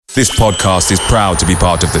This podcast is proud to be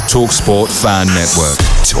part of the TalkSport Fan Network.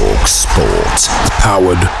 TalkSport.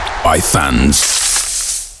 Powered by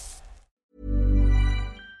fans.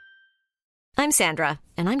 I'm Sandra,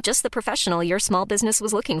 and I'm just the professional your small business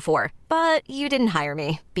was looking for. But you didn't hire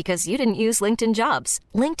me because you didn't use LinkedIn Jobs.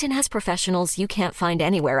 LinkedIn has professionals you can't find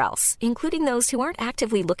anywhere else, including those who aren't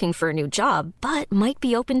actively looking for a new job, but might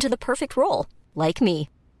be open to the perfect role, like me.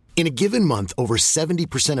 In a given month, over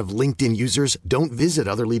 70% of LinkedIn users don't visit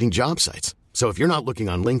other leading job sites. So if you're not looking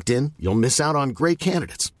on LinkedIn, you'll miss out on great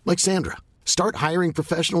candidates like Sandra. Start hiring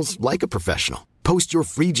professionals like a professional. Post your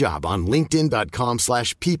free job on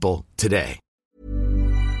linkedin.com/people today.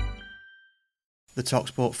 The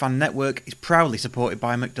TalkSport Fan Network is proudly supported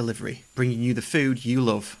by McDelivery, bringing you the food you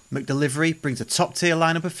love. McDelivery brings a top-tier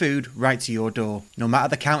lineup of food right to your door. No matter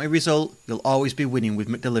the county result, you'll always be winning with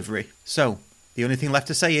McDelivery. So, the only thing left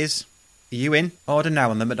to say is, are you in? Order now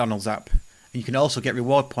on the McDonald's app. And you can also get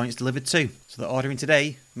reward points delivered too. So that ordering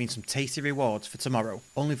today means some tasty rewards for tomorrow.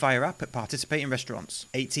 Only via app at participating restaurants.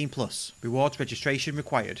 18 plus. Rewards registration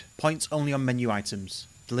required. Points only on menu items.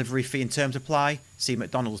 Delivery fee and terms apply. See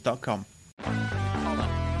mcdonalds.com. Holland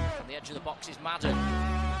from the edge of the box is Madden.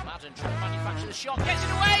 Madden trying to manufacture the shot. Gets it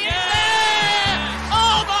away. It's there!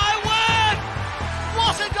 Oh my word!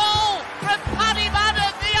 What a goal from Paddy Madden!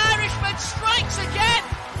 Strikes again,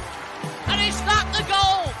 and is that the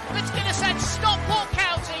goal that's going to send Stockport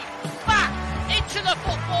County back into the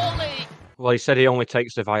Football League? Well, he said he only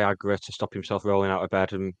takes the Viagra to stop himself rolling out of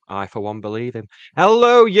bed, and I, for one, believe him.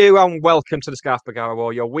 Hello, you, and welcome to the Scarf Bagara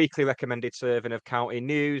War, your weekly recommended serving of county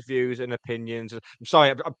news, views, and opinions. I'm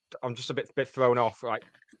sorry, I'm just a bit thrown off, like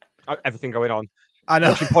everything going on. I know.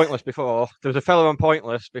 Watching Pointless before, there was a fellow on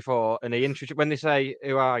Pointless before, and he introduced, when they say,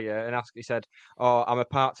 "Who are you?" and he said, "Oh, I'm a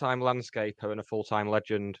part-time landscaper and a full-time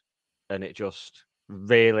legend," and it just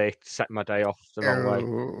really set my day off the wrong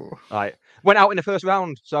way. Like, went out in the first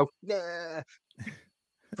round, so yeah.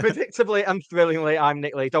 Predictably and thrillingly, I'm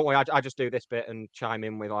Nick Lee. Don't worry, I just do this bit and chime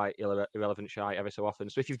in with like irrelevant shite every so often.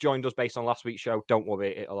 So if you've joined us based on last week's show, don't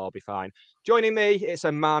worry, it'll all be fine. Joining me, it's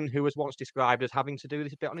a man who was once described as having to do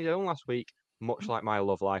this bit on his own last week. Much like my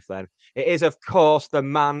love life then. It is, of course, the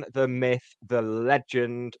man, the myth, the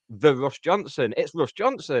legend, the Russ Johnson. It's Russ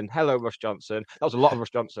Johnson. Hello, Russ Johnson. That was a lot of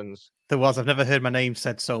Russ Johnsons. There was. I've never heard my name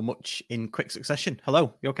said so much in quick succession.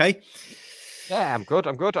 Hello, you okay? Yeah, I'm good.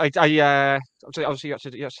 I obviously you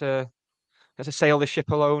had to sail this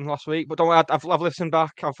ship alone last week, but don't worry, I've listened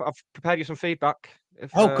back. I've prepared you some feedback.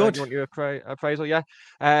 If, good. You want your appraisal, yeah.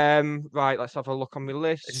 Right, let's have a look on my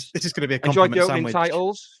list. This is going to be a compliment compliment sandwich. Enjoyed the opening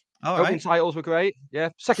titles. All opening right. titles were great. Yeah.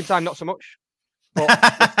 Second time, not so much. But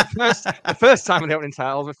the first time in the opening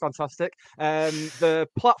titles was fantastic. The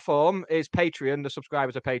platform is Patreon. The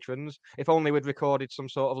subscribers are patrons. If only we'd recorded some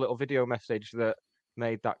sort of little video message that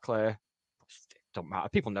made that clear. It don't matter.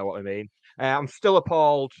 People know what I mean. I'm still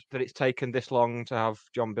appalled that it's taken this long to have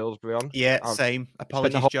John Billsbury on. Yeah, same.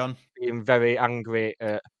 Apologies, John. Being very angry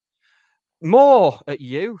more at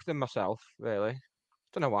you than myself, really.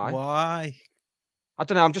 Don't know why. Why? I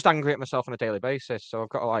don't know. I'm just angry at myself on a daily basis, so I've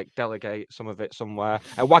got to like delegate some of it somewhere.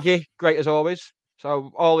 Waggy, great as always.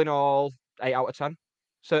 So all in all, 8 out of 10.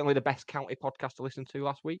 Certainly the best county podcast to listen to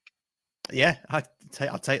last week. Yeah, I'll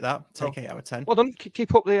take that. Take 8 out of 10. Well done.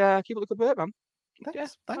 Keep up the good work, man. Thanks. Yeah,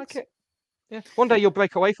 Thanks. like it. Yeah. One day you'll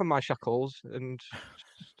break away from my shackles, and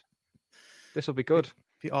this will be good.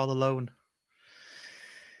 Be all alone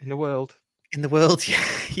in the world. In the world,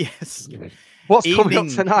 yes. What's coming up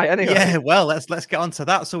tonight, anyway? Yeah, well, let's get on to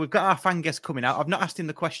that. So we've got our fan guest coming out. I've not asked him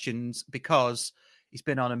the questions because he's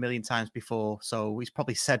been on a million times before, so he's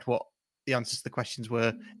probably said what the answers to the questions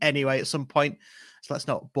were anyway at some point. So let's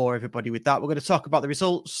not bore everybody with that. We're going to talk about the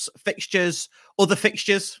results, fixtures, other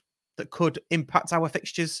fixtures that could impact our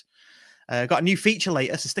fixtures. Got a new feature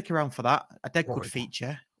later, so stick around for that. A dead good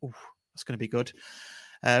feature. Ooh, that's going to be good.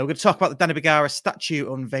 We're going to talk about the Danny Bagara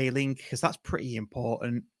statue unveiling because that's pretty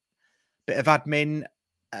important. Bit of admin,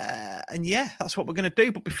 and yeah, that's what we're going to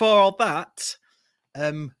do. But before all that,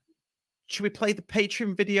 should we play the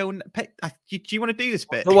Patreon video? Do you want to do this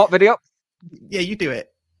bit? The what video? Yeah, you do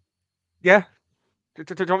it. Yeah. Do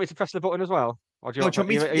you want me to press the button as well? Or do you want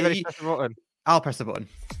me to press the button? I'll press the button.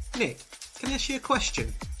 Nick, can I ask you a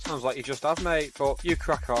question? Sounds like you just have, mate, but you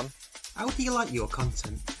crack on. How do you like your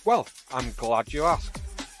content? Well, I'm glad you asked.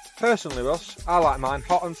 Personally, Russ, I like mine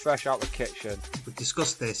hot and fresh out the kitchen. We've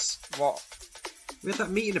discussed this. What? We had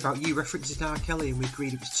that meeting about you referencing R. Kelly and we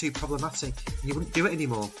agreed it was too problematic. You wouldn't do it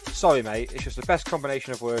anymore. Sorry, mate. It's just the best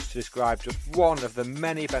combination of words to describe just one of the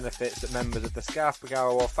many benefits that members of the Scarf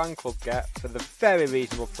Bagara War fan club get for the very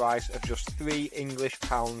reasonable price of just £3 English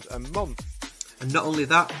a month. And not only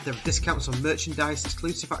that, there are discounts on merchandise,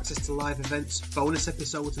 exclusive access to live events, bonus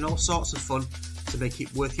episodes, and all sorts of fun to make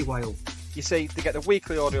it worth your while. You see, they get the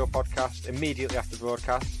weekly audio podcast immediately after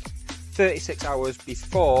broadcast, 36 hours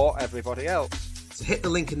before everybody else. So hit the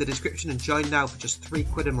link in the description and join now for just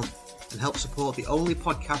 £3 a month and help support the only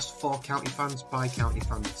podcast for county fans by county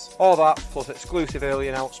fans. All that, plus exclusive early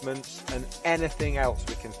announcements and anything else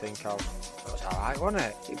we can think of. That was alright, wasn't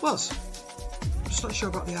it? It was. I'm just not sure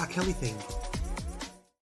about the R. Kelly thing.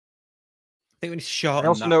 I think when it's short, I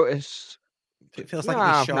also noticed... it feels like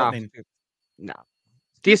it's shortening. No.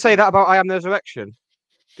 Do you say that about I Am the Resurrection?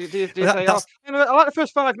 Do you say, I like the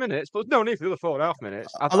first 5 minutes, but no need for the other 4.5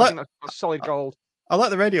 minutes. I think that's solid gold. I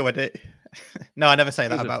like the radio edit. No, I never say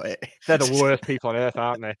that about it. They're the worst people on earth,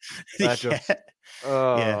 aren't they? They're just...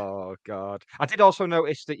 Oh, God. I did also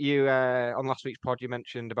notice that you, on last week's pod, you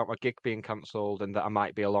mentioned about my gig being cancelled and that I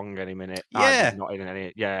might be along any minute. Yeah. I'm not in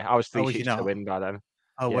any... Yeah, I was 3 sheets to the wind by then.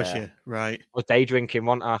 Oh, was you? Right. I was day drinking,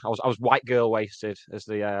 wasn't I? I was white girl wasted, as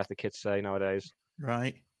the kids say nowadays.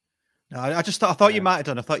 Right. No, I thought you might have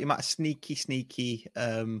done. I thought you might have sneaky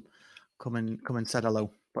come and said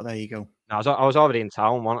hello. But there you go. No, I was already in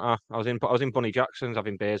town, wasn't I? I was in Bunny Jackson's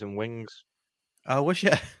having beers and wings. Oh, was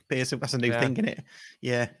you? Beers, that's a new thing, isn't it?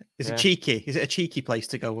 Yeah. Is it cheeky? Is it a cheeky place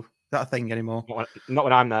to go? Is that a thing anymore? Not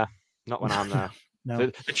when I'm there. Not when I'm there. No.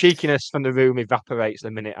 The cheekiness from the room evaporates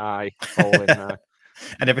the minute I fall in there.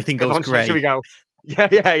 And everything goes grey. Here we go.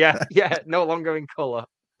 Yeah. No longer in colour.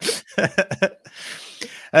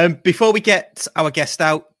 Before we get our guest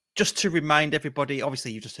out, just to remind everybody,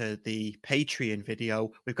 obviously you just heard the Patreon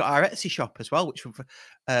video. We've got our Etsy shop as well, which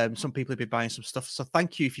some people have been buying some stuff. So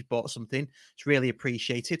thank you if you bought something. It's really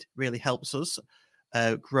appreciated. Really helps us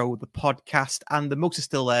grow the podcast. And the mugs are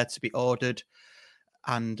still there to be ordered.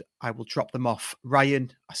 And I will drop them off.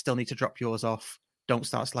 Ryan, I still need to drop yours off. Don't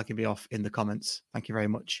start slagging me off in the comments. Thank you very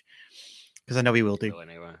much. Because I know he will do.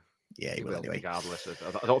 Anyway. Yeah, he will anyway. Regardless,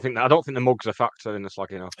 I don't think the mugs are factor in the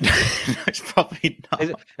slagging off. It's probably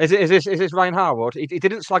not. Is this Ryan Harwood? He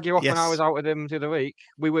didn't slag you off when I was out with him the other week.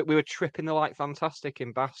 We were tripping the like fantastic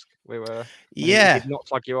in Basque. We were. Yeah. He did not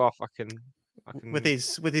slag you off. I can. With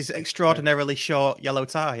his extraordinarily short yellow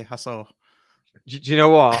tie, I saw. Do you know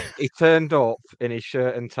what? He turned up in his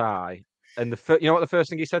shirt and tie, and you know what the first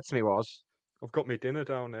thing he said to me was, "I've got my dinner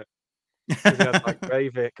down it." He had like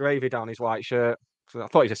gravy down his white shirt. So I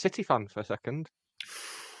thought he was a City fan for a second.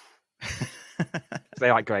 They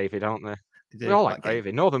like gravy, don't they? They all like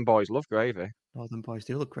gravy. Northern boys love gravy. Northern boys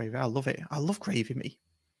do love gravy. I love it. I love gravy, me.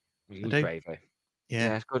 I love gravy.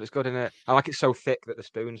 Yeah, it's good. It's good in it. I like it so thick that the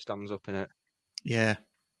spoon stands up in it. Yeah.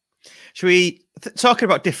 Should we talking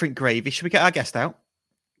about different gravy? Should we get our guest out?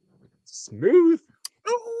 Smooth.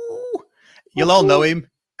 Ooh. You'll all know him.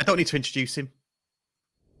 I don't need to introduce him.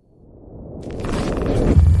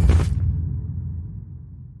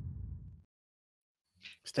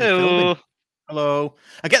 Hello.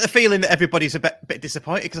 I get the feeling that everybody's a bit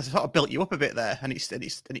disappointed because I sort of built you up a bit there, and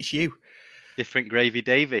it's you. Different gravy,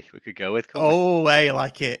 Davey. We could go with. Oh, I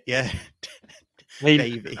like it. Yeah.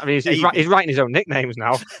 Davey. I mean, he's writing his own nicknames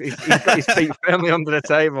now. He's got his feet firmly under the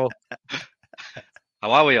table.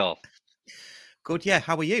 How are we all? Good. Yeah.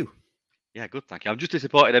 How are you? Yeah, good. Thank you. I'm just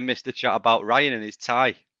disappointed I missed the chat about Ryan and his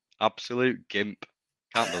tie. Absolute gimp.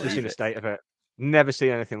 Can't believe seen the state of it. Never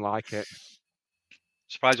seen anything like it.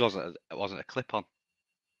 Surprised it wasn't a clip on.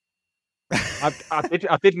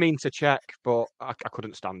 I did mean to check, but I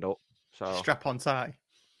couldn't stand up. So strap on tie.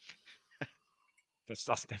 That's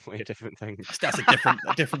definitely a different thing. That's a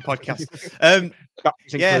different podcast.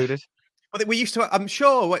 Included. But we used to. I'm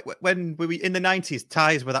sure when we were in the 90s,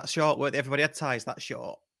 ties were that short. Weren't they? Everybody had ties that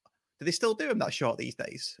short. Do they still do them that short these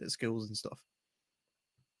days at schools and stuff?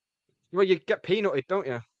 Well, you get peanutted, don't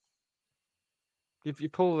you? If you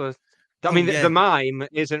pull the. I mean, the mime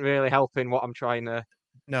isn't really helping what I'm trying to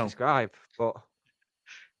describe, but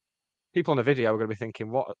people on the video are going to be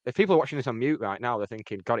thinking, what? If people are watching this on mute right now, they're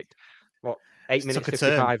thinking, got it, what, 8 minutes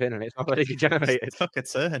 55 in and it's already generated. It took a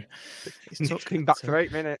turn. It's been back for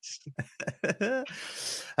 8 minutes.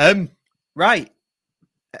 Right.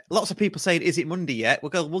 Lots of people saying, is it Monday yet?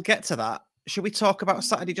 We'll get to that. Should we talk about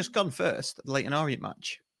Saturday just gone first, the Leyton Orient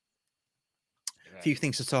match? Yeah. A few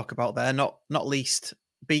things to talk about there, not least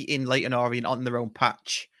beating Leyton Orient on their own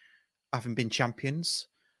patch, having been champions.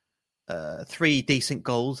 3 decent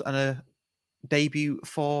goals and a debut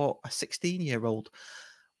for a 16-year-old.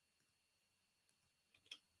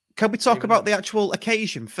 Can we talk about the actual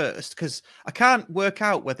occasion first? Because I can't work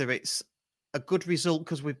out whether it's a good result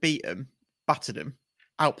because we beat them, battered them,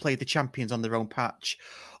 outplayed the champions on their own patch,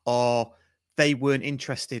 or they weren't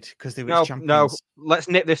interested because they were No, champions. let's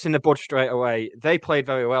nip this in the bud straight away. They played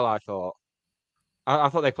very well, I thought. I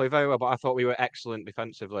thought they played very well, but I thought we were excellent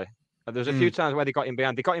defensively. There was a few times where they got in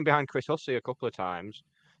behind. They got in behind Chris Hussey a couple of titimes.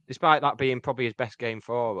 Despite that being probably his best game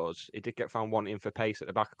for us, he did get found wanting for pace at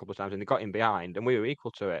the back a couple of times, and they got in behind, and we were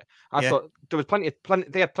equal to it. I thought there was plenty.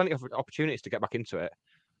 They had plenty of opportunities to get back into it,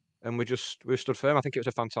 and we stood firm. I think it was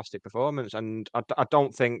a fantastic performance, and I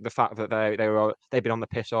don't think the fact that they've been on the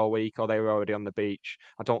piss all week or they were already on the beach,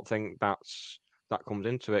 I don't think that comes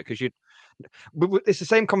into it, because it's the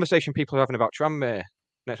same conversation people are having about Tranmere.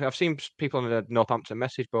 I've seen people on the Northampton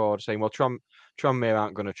message board saying, well, Tranmere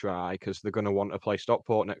aren't going to try because they're going to want to play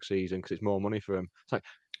Stockport next season because it's more money for them. It's like,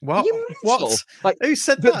 what? Like, who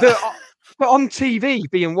said that? They're on TV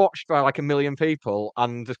being watched by like 1 million people,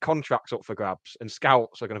 and the contract's up for grabs, and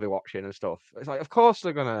scouts are going to be watching and stuff. It's like, of course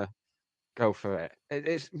they're going to go for it.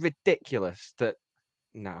 It's ridiculous that,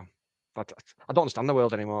 no. I don't understand the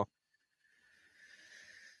world anymore.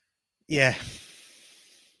 Yeah.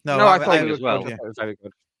 No, I thought as well. It was very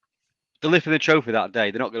good. They're lifting the trophy that day.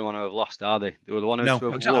 They're not going to want to have lost, are they? They were the one who have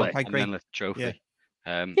won I and agree. then lift the trophy.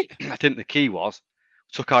 Yeah. I think the key was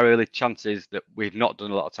took our early chances that we've not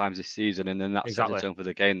done a lot of times this season, and then that set the tone for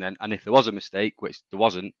the game. Then, and if there was a mistake, which there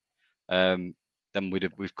wasn't, then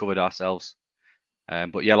we've covered ourselves.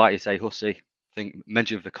 But yeah, like you say, Hussey, I think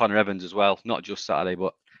mentioned for Connor Evans as well, not just Saturday,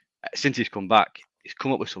 but since he's come back, he's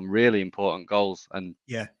come up with some really important goals. And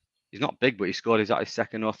he's not big, but he scored his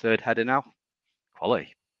second or third header now.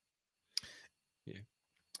 Quality.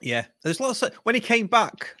 Yeah. There's lots of, when he came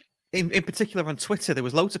back, in particular on Twitter, there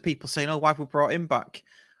was loads of people saying, "Oh, why have we brought him back?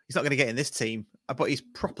 He's not going to get in this team." But he's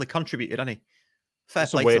properly contributed, hasn't he? Fair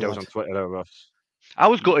play to the lad. On Twitter, though, Ross. I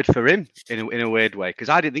was gutted for him in a weird way, because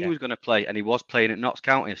I didn't think he was going to play, and he was playing at Notts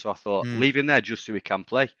County, so I thought leave him there just so he can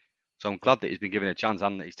play. So I'm glad that he's been given a chance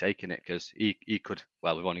and that he's taken it, because he could.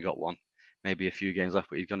 Well, we've only got one, maybe a few games left,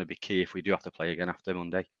 but he's going to be key if we do have to play again after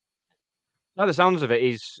Monday. By the sounds of it,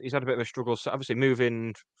 he's had a bit of a struggle. So obviously,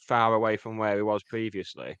 moving far away from where he was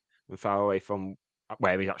previously and far away from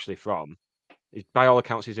where he's actually from. By all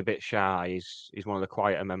accounts, he's a bit shy. He's one of the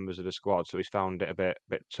quieter members of the squad, so he's found it a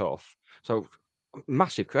bit tough. So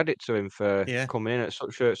massive credit to him for coming in at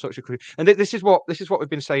such a. And this is what we've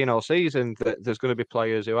been saying all season, that there's going to be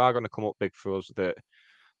players who are going to come up big for us that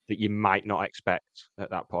you might not expect at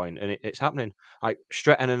that point, and it's happening. Like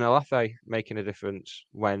Stretton and Alafe making a difference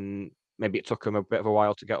when maybe it took them a bit of a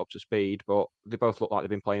while to get up to speed, but they both look like they've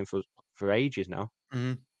been playing for ages now.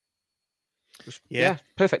 Mm-hmm. Yeah,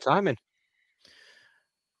 perfect timing.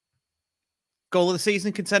 Goal of the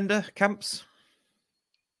season contender, Camps?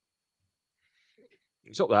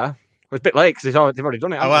 It's up there. It's a bit late because they've already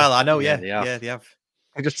done it. Oh, well, I know, yeah. They have.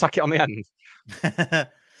 They just tack it on the end.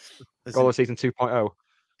 Goal of season 2.0.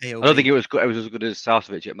 I don't think it was good. It was as good as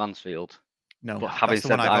Sarcevic at Mansfield. No, but having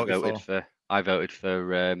said that, I voted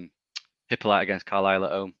for Hippolyte against Carlisle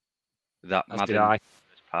at home. That Madden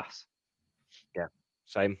pass. Yeah,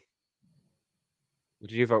 same. What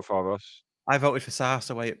did you vote for, Ross? I voted for Sars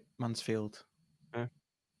away at Mansfield. Yeah.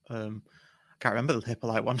 I can't remember the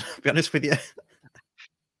Hippolyte one, to be honest with you.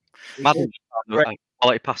 Madden,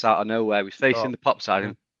 quality pass out of nowhere. He was facing the pop side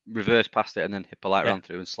and reverse past it, and then Hippolyte ran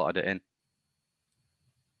through and slotted it in. It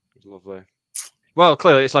was lovely. Well,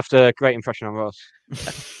 clearly it's left a great impression on Ross.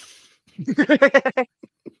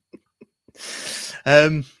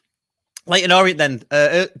 Leyton Orient then.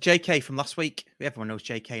 JK from last week. Everyone knows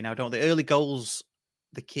JK now, don't they? Early goals,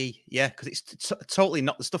 the key. Yeah, because it's totally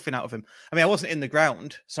knocked the stuffing out of him. I mean, I wasn't in the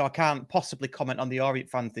ground, so I can't possibly comment on the Orient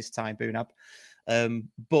fans this time, Boonab. That's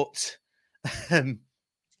going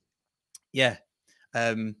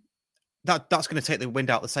to take the wind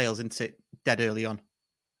out of the sails, isn't it? Dead early on.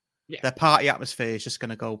 Yeah. Their party atmosphere is just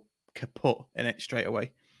going to go kaput in it straight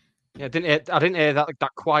away. Yeah, I didn't hear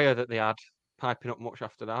that choir that they had piping up much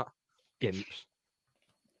after that. Gimps.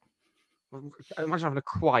 Imagine having a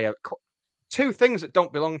choir. Two things that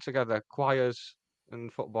don't belong together: choirs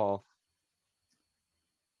and football.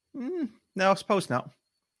 No, I suppose not.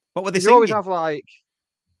 What were they you singing? You always have like,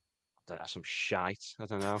 I don't know, some shite. I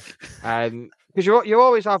don't know. Because you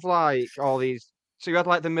always have like all these. So you had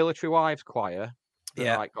like the Military Wives choir.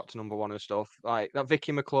 That, like got to number one and stuff. Like that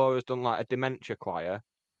Vicky McClure has done like a dementia choir.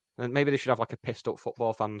 And maybe they should have like a pissed up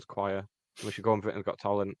football fans choir. We should go on Britain's Got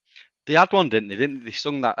Talent. They had one, didn't they? They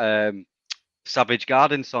sung that Savage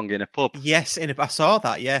Garden song in a pub. Yes, I saw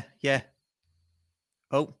that. Yeah.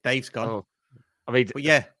 Oh, Dave's gone. Oh. I mean, but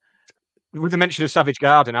yeah. With the mention of Savage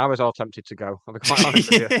Garden, I was all tempted to go. I'll be quite honest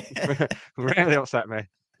with you. Really upset me.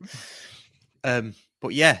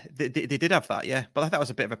 But yeah, they did have that. Yeah, but I thought that was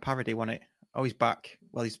a bit of a parody, wasn't it? Oh, he's back.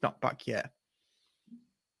 Well, he's not back yet.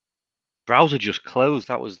 Browser just closed.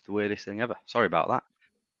 That was the weirdest thing ever. Sorry about that.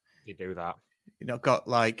 You do that. You not got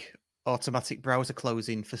like automatic browser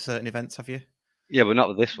closing for certain events, have you? Yeah, but not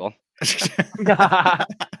with this one.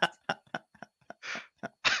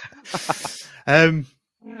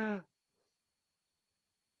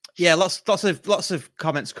 Yeah, lots of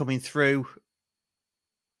comments coming through.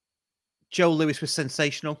 Joe Lewis was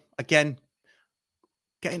sensational again.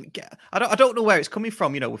 I don't know where it's coming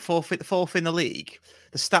from. You know, we're fourth in the league.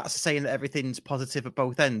 The stats are saying that everything's positive at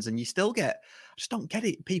both ends, and you still get. I just don't get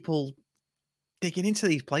it. People digging into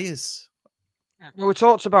these players. Well, we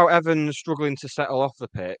talked about Evans struggling to settle off the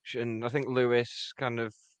pitch, and I think Lewis kind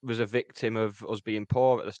of was a victim of us being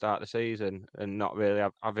poor at the start of the season and not really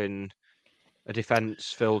having a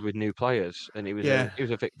defence filled with new players, and he was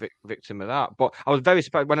a victim of that. But I was very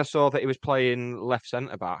surprised when I saw that he was playing left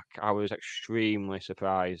centre back. I was extremely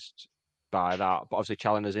surprised by that. But obviously,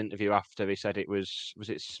 Challoner's interview after, he said it was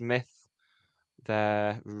it Smith,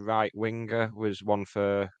 their right winger, was one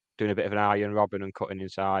for doing a bit of an iron robbing and cutting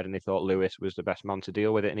inside, and they thought Lewis was the best man to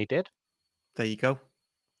deal with it, and he did. There you go.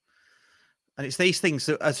 And it's these things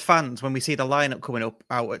that, as fans, when we see the lineup coming out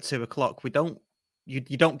at 2:00, we don't. You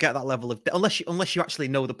don't get that level of unless you actually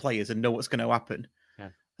know the players and know what's going to happen.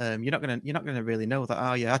 Yeah. You're not going to really know that,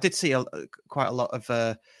 are you? I did see quite a lot of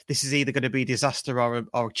this is either going to be disaster or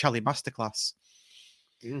a Charlie masterclass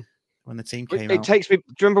when the team came out. It takes me. Do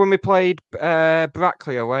you remember when we played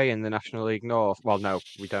Brackley away in the National League North? Well, no,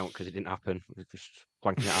 we don't because it didn't happen. We're just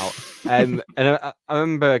blanking it out. And I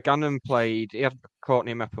remember Gannon played. He had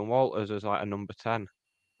Courtney Meppen Walters as like a number 10.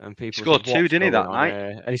 And people scored two, didn't he, that night?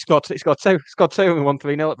 And he scored two. He scored two and we won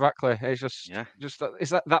 3-0 at Brackley. It's just it's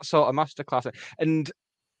that sort of masterclass. And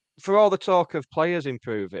for all the talk of players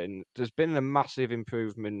improving, there's been a massive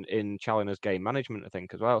improvement in Challoner's game management, I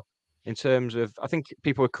think, as well. In terms of, I think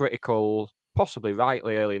people were critical, possibly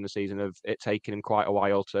rightly early in the season, of it taking him quite a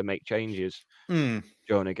while to make changes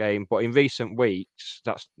during a game. But in recent weeks,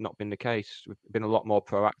 that's not been the case. We've been a lot more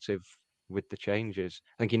proactive with the changes.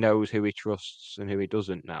 I think he knows who he trusts and who he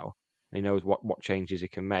doesn't now. He knows what changes he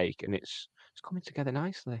can make, and it's coming together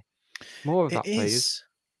nicely. More of that, please.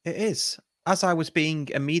 It is. As I was being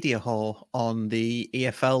a media whore on the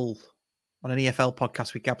EFL, on an EFL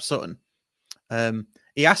podcast with Gab Sutton,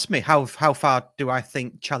 he asked me how far do I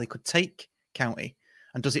think Charlie could take County,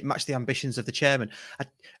 and does it match the ambitions of the chairman?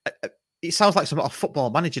 It sounds like some sort of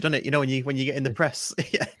football manager, doesn't it? You know, when you get in the press,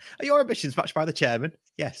 are your ambitions matched by the chairman?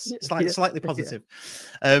 Yes, slightly positive.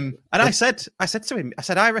 And I said to him,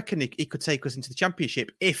 I reckon he could take us into the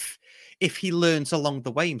championship if he learns along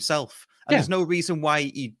the way himself. And there's no reason why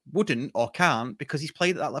he wouldn't or can't, because he's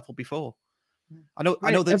played at that level before. I know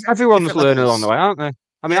that everyone's learning along the way, aren't they?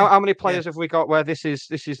 I mean, how many players have we got where this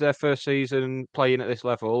is their first season playing at this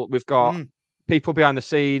level? We've got people behind the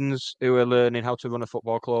scenes who are learning how to run a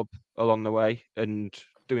football club along the way and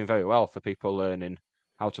doing very well for people learning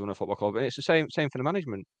how to run a football club. And it's the same for the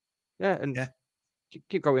management.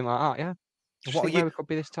 Keep going like that, yeah. What where we could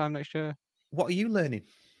be this time next year. What are you learning,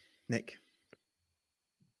 Nick?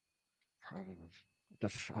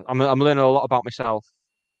 I'm learning a lot about myself.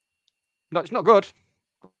 No, it's not good.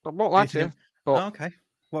 I won't lie to you. But... okay.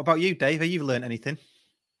 What about you, Dave? Have you learned anything?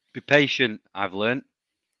 Be patient, I've learned.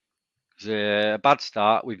 It's a bad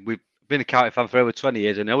start. We've been a County fan for over 20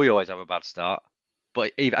 years. I know we always have a bad start,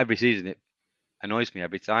 but every season it annoys me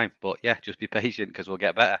every time. But yeah, just be patient because we'll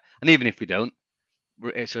get better. And even if we don't,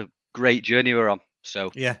 it's a great journey we're on.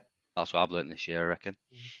 So yeah, that's what I've learned this year, I reckon.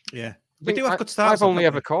 Yeah, we do have good starts. I've only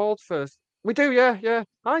ever called for. We do, yeah.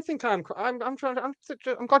 I think I'm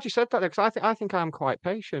glad you said that, because I think I'm quite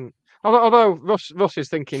patient. Although Russ is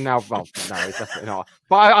thinking now, well, no, he's definitely not.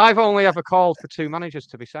 But I've only ever called for 2 managers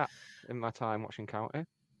to be sacked in my time watching County.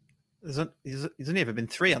 There's only ever been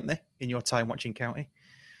 3, haven't there, in your time watching County?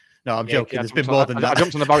 No, I'm joking. There's been more than that. I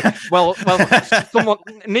jumped on the boat. Well, someone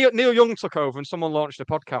Neil Young took over and someone launched a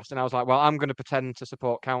podcast, and I was like, well, I'm going to pretend to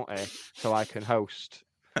support County so I can host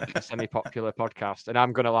a semi-popular podcast, and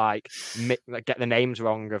I'm going to get the names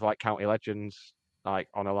wrong of County legends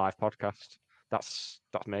on a live podcast. That's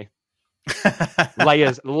me.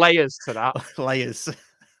 layers to that. Layers.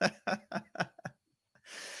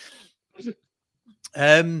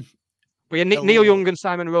 Neil Young and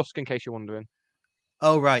Simon Rusk, in case you're wondering.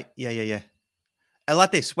 Oh right, yeah.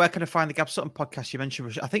 Eladis, where can I find the Gab Sutton podcast you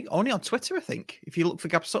mentioned? I think only on Twitter. I think if you look for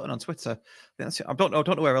Gab Sutton on Twitter, I don't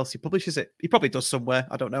know where else he publishes it. He probably does somewhere.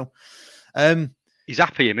 I don't know. He's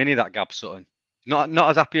happy, isn't that Gab Sutton? Not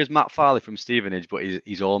as happy as Matt Farley from Stevenage, but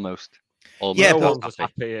he's almost. Yeah, no one's as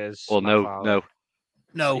happy as. Well, no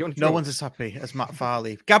one's as happy as Matt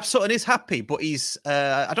Farley. Gab Sutton is happy, but he's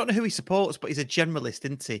I don't know who he supports, but he's a generalist,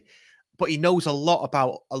 isn't he? but he knows a lot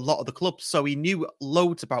about a lot of the clubs. So he knew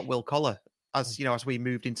loads about Will Collar as we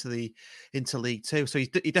moved into League Two. So he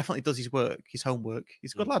definitely does his work, his homework.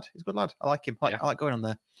 He's a good lad. He's a good lad. I like him. I like going on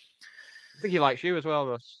there. I think he likes you as well,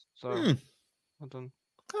 Russ. So well done.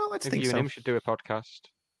 Oh, let's Maybe think you so. and him should do a podcast.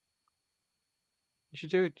 You should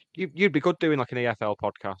do it. You'd be good doing like an EFL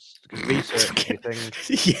podcast. Research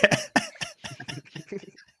things. Yeah.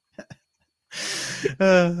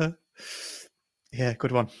 Yeah,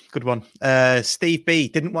 good one. Good one. Steve B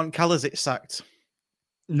didn't want Kalasic sacked.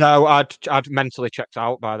 No, I'd mentally checked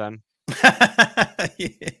out by then. I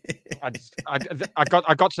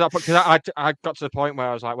got to that point because I got to the point where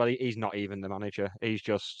I was like, well, he's not even the manager. He's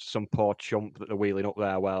just some poor chump that they're wheeling up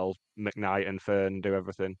there while McKnight and Fern do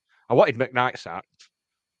everything. I wanted McKnight sacked.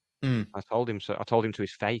 I told him so. I told him to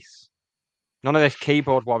his face. None of this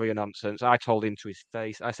keyboard warrior nonsense. I told him to his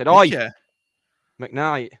face. I said, "Oi,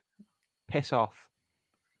 McKnight, piss off."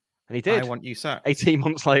 And he did. I want you sacked. 18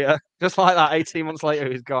 months later. Just like that, 18 months later,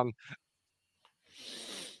 he's gone.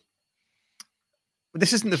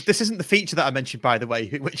 This isn't the feature that I mentioned, by the way.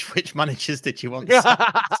 Which managers did you want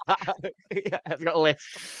sacked? Yeah, I've got a list.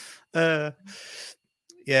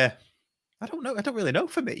 Yeah. I don't know. I don't really know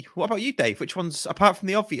for me. What about you, Dave? Which ones, apart from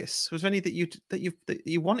the obvious, was there any that you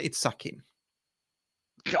wanted sacking?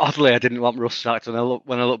 Oddly, I didn't want Russ sacked, and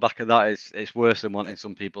when I look back at that, it's worse than wanting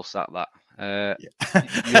some people sacked. That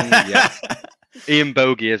Ian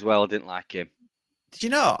Bogey as well. I didn't like him. Did you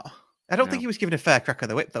not? I don't think he was given a fair crack of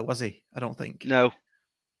the whip, though, was he? I don't think. No.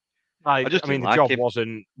 I mean, the job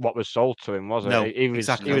wasn't what was sold to him, was it? No, he was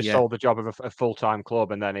sold the job of a full-time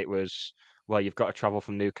club, and then it was, well, you've got to travel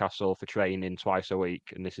from Newcastle for training twice a week,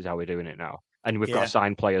 and this is how we're doing it now. And we've got to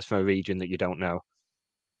sign players from a region that you don't know.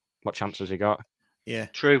 What chance has he got? Yeah,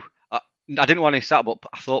 true. I didn't want him sacked, but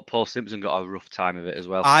I thought Paul Simpson got a rough time of it as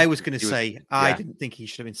well. I was going to say I didn't think he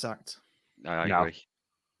should have been sacked. I agree.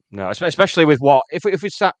 No, especially with what if we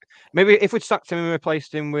sacked him and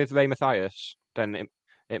replaced him with Ray Mathias, then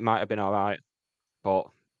it might have been all right. But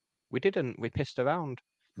we didn't. We pissed around.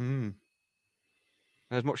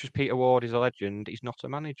 As much as Peter Ward is a legend, he's not a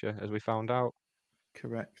manager, as we found out.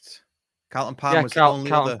 Correct. Carlton Palmer was the only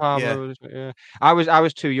other. Palmer was, I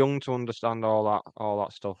was too young to understand all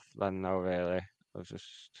that stuff then. No, really, I was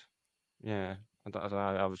just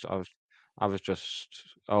I was just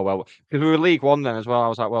oh well, because we were League One then as well. I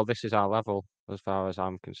was like, well, this is our level as far as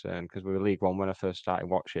I'm concerned, because we were League One when I first started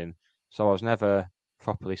watching. So I was never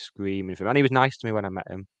properly screaming for him, and he was nice to me when I met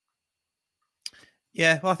him.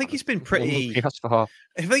 Yeah, well, I think he's been pretty. I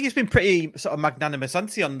think he's been pretty sort of magnanimous,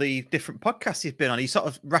 hasn't he, on the different podcasts he's been on. He sort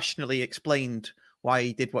of rationally explained why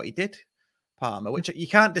he did what he did, Palmer, which you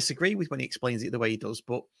can't disagree with when he explains it the way he does.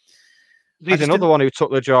 But he's another one who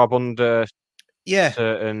took the job under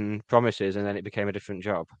certain promises, and then it became a different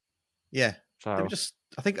job. Yeah, so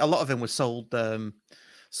I think a lot of him was sold a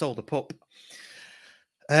pup.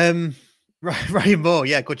 Ryan Moore,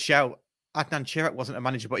 yeah, good shout. Adnan Chirac wasn't a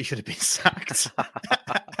manager, but he should have been sacked.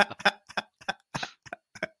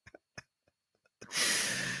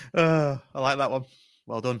 I like that one.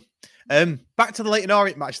 Well done. Back to the Leyton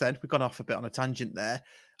Orient match then. We've gone off a bit on a tangent there.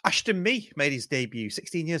 Ashton Mee made his debut,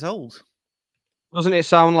 16 years old. Doesn't it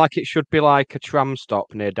sound like it should be like a tram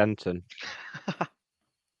stop near Denton?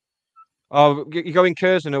 Oh, you're going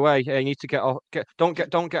Curzon away. Yeah, you need to get off. Don't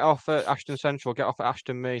get off at Ashton Central. Get off at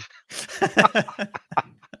Ashton Mee.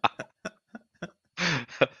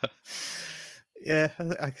 Yeah,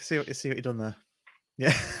 I can see what you've done there.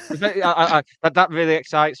 Yeah, that really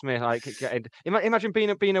excites me. Like, imagine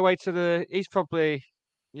being away to the. He's probably,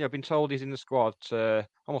 been told he's in the squad to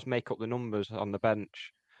almost make up the numbers on the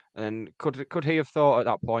bench. And could he have thought at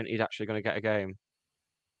that point he's actually going to get a game?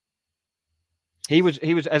 He was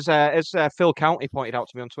as Phil County pointed out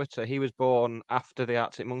to me on Twitter. He was born after the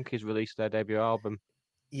Arctic Monkeys released their debut album.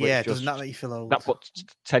 Yeah, doesn't that make you feel old? That put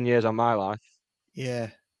 10 years on my life. Yeah.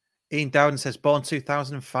 Ian Dowden says born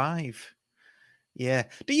 2005. Yeah.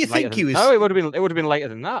 Do you think he was? No, it would have been later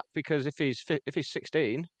than that, because if he's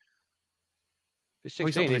 16, he's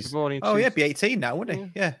 16. He's born in. He'd be 18 now,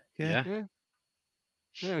 wouldn't he? Yeah.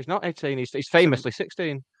 No, he's not 18. He's famously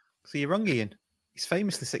 16. So you're wrong, Ian. He's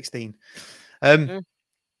famously 16. But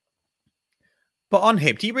on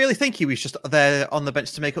him, do you really think he was just there on the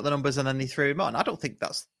bench to make up the numbers and then he threw him on? I don't think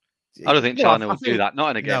that's. I don't think China would do that.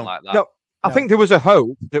 Not in a game like that. No, I think there was a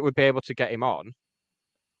hope that we'd be able to get him on.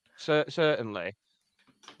 Certainly,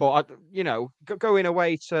 but going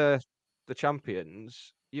away to the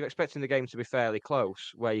champions, you're expecting the game to be fairly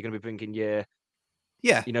close, where you're going to be bringing your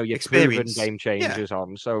proven game changers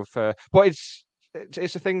on. So but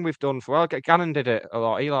it's a thing we've done for a while. Gannon did it a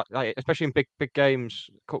lot. He like especially in big games,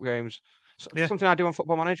 cup games. Something I do on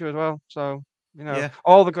Football Manager as well. So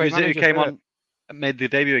all the great managers who came on and made the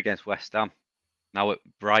debut against West Ham. Now at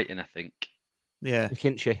Brighton, I think. Yeah,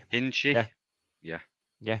 Hinchy.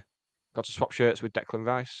 Yeah. Got to swap shirts with Declan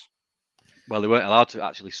Rice. Well, they weren't allowed to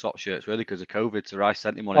actually swap shirts really because of COVID. So Rice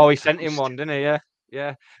sent him one. Oh, he sent him one, didn't he?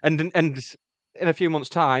 Yeah. And in a few months'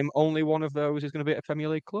 time, only one of those is going to be at a Premier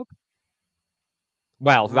League club.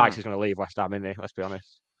 Well, Rice is going to leave West Ham, isn't he? Let's be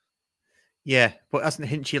honest. Yeah, but hasn't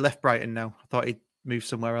Hinchy left Brighton now? I thought he'd moved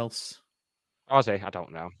somewhere else. Has he? I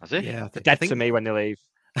don't know. Has he? Yeah, dead to me when they leave.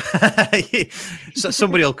 So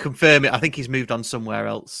somebody will confirm it. I think he's moved on somewhere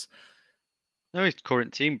else. No, his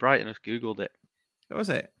current team, Brighton. I've googled it. What was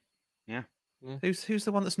it? Yeah. Who's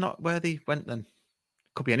the one that's not where they went then?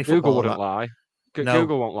 Could be any Google footballer. wouldn't lie. No.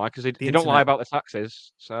 Google won't lie because they don't lie about the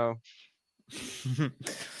taxes. So,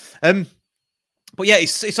 but yeah,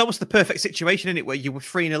 it's almost the perfect situation, isn't it? Where you were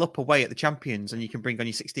 3-0 up away at the champions, and you can bring on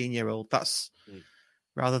your 16-year-old. That's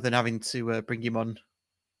rather than having to bring him on.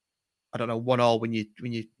 I don't know, 1-1 when you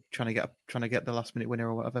trying to get the last minute winner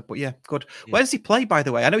or whatever. But yeah, good. Yeah. Where does he play, by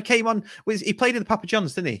the way? I know he came on. He played in the Papa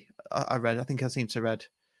John's, didn't he? I read. I think I seem to read.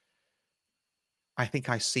 I think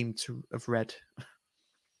I seem to have read.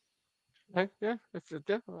 Yeah.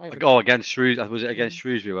 Against Shrewsbury. Was it against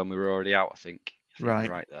Shrewsbury when we were already out? I think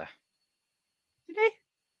right there. Did he?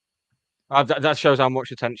 That shows how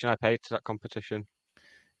much attention I paid to that competition.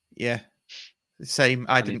 Yeah, same.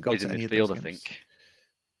 I didn't go to any of those. I think.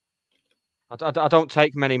 I don't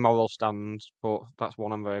take many moral stands, but that's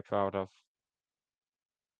one I'm very proud of.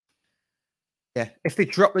 Yeah, if they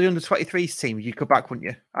dropped the under-23s team, you'd go back, wouldn't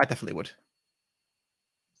you? I definitely would.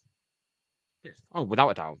 Oh, without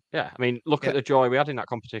a doubt. Yeah. I mean, look at the joy we had in that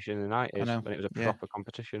competition in the 90s when it was a proper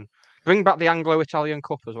competition. Bring back the Anglo-Italian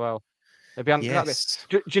Cup as well. Yes.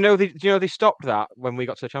 Do you know they stopped that when we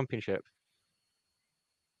got to the championship?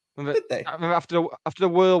 Did they? After the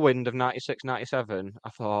whirlwind of 96, 97, I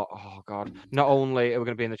thought, oh God, not only are we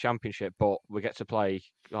going to be in the championship, but we get to play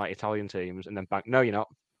like Italian teams and then back. No, you're not.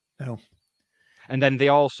 No. And then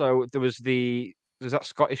there's that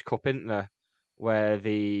Scottish Cup, isn't there, where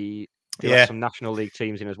they let some National League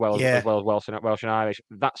teams in as well as Welsh and Irish.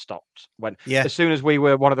 That stopped as soon as we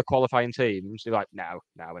were one of the qualifying teams. They're like, no,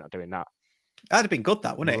 we're not doing that. That'd have been good,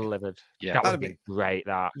 that wouldn't it? Delivered. Yeah, that would have been great.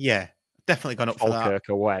 That definitely gone up for that. Falkirk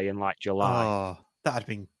away in like July. Oh, that'd have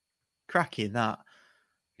been cracking. That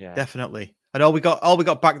definitely. And all we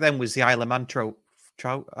got back then was the Isle of Man trophy.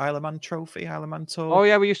 Isle of Man trophy, Isle of Man tour. Oh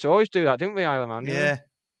yeah, we used to always do that, didn't we, Isle of Man? Yeah.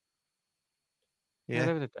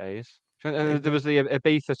 They were the days. There was the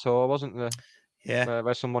Ibiza tour, wasn't there? Yeah.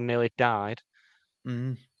 Where someone nearly died.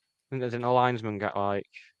 Mm. I think a linesman get like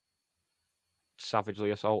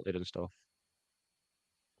savagely assaulted and stuff.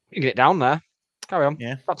 You can get down there. Carry on.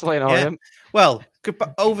 Yeah. Back to Lane Orient. Well,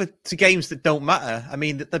 over to games that don't matter. I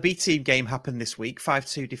mean, the B team game happened this week.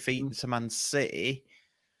 5-2 defeat to Man City.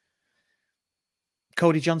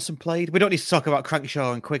 Cody Johnson played. We don't need to talk about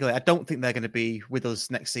Crankshaw and Quigley. I don't think they're going to be with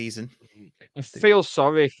us next season. I feel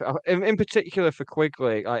sorry, in particular for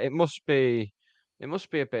Quigley. It must be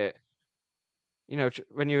a bit,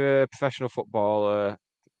 when you're a professional footballer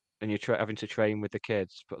and you're having to train with the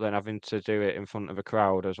kids, but then having to do it in front of a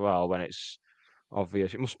crowd as well when it's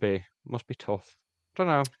obvious. It must be tough. Don't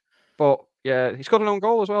know, but yeah, he scored an own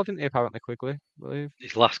goal as well, didn't he? Apparently, Quigley, I believe.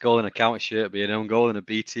 His last goal in a county shirt be an own goal in a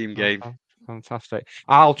B team game. Fantastic.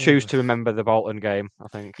 I'll choose to remember the Bolton game, I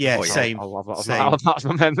think. Yeah, same. That's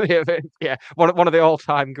my memory of it. Yeah, one of the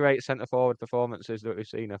all-time great centre-forward performances that we've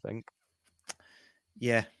seen, I think.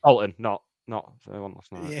 Yeah. Bolton, not the one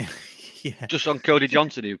last night. Yeah. Just on Cody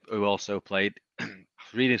Johnson, who also played, I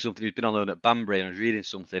was reading something, he's been on loan at Banbury, and I was reading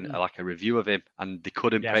something, like a review of him, and they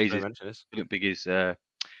couldn't praise him, couldn't big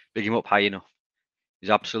him up high enough. He's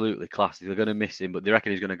absolutely class. They're going to miss him, but they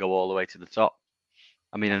reckon he's going to go all the way to the top.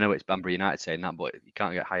 I mean, I know it's Banbury United saying that, but you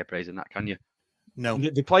can't get higher praise than that, can you? No.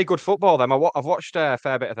 They play good football, them. I've watched a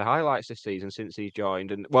fair bit of the highlights this season since he's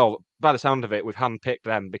joined. And, well, by the sound of it, we've handpicked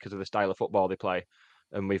them because of the style of football they play.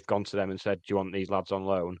 And we've gone to them and said, do you want these lads on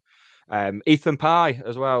loan? Ethan Pye,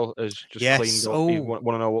 as well, has just cleaned up. He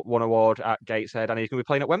won an award at Gateshead, and he's going to be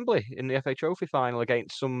playing at Wembley in the FA Trophy final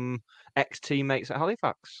against some ex-teammates at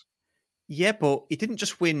Halifax. Yeah, but he didn't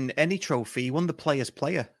just win any trophy. He won the Players'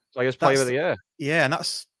 Player. Players' Player of the Year. Yeah, and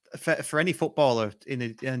that's for any footballer in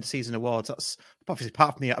the season awards. That's obviously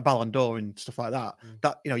apart from the Ballon d'Or and stuff like that.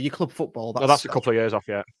 That your club football. That's a couple of years off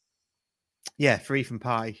yet. Yeah, for Ethan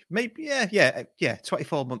Pye, maybe. Yeah.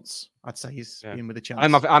 24 months, I'd say he's in with a chance.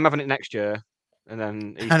 I'm having it next year. and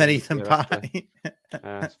then Ethan Pye.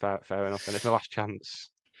 That's fair enough. And it's my last chance.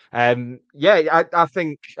 I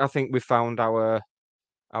think we've found our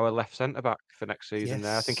left centre back for next season.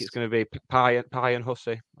 There, I think it's going to be Pye and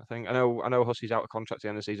Hussey. I know Hussey's out of contract at the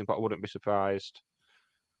end of the season, but I wouldn't be surprised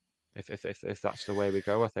if that's the way we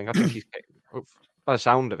go. I think he's, by the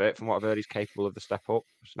sound of it, from what I've heard, he's capable of the step up.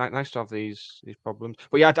 It's nice to have these problems.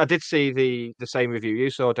 But yeah, I did see the same review you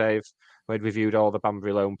saw, Dave, where he'd reviewed all the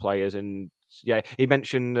Banbury loan players, and yeah, he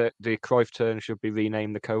mentioned that the Cruyff turn should be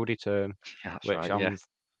renamed the Cody turn, which I'm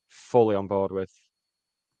fully on board with.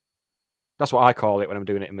 That's what I call it when I'm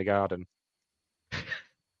doing it in the garden.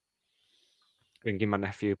 Bringing my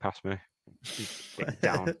nephew past me. Get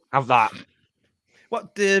down. Have that.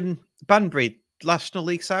 What, Banbury, National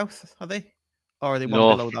League South, are they? Or are they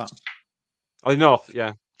one below that? Oh, North, yeah.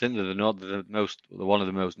 I think they're one of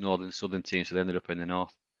the most northern southern teams, so they ended up in the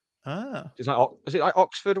north. Ah. Is it like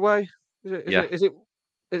Oxford way?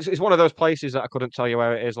 It's one of those places that I couldn't tell you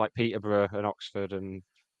where it is, like Peterborough and Oxford and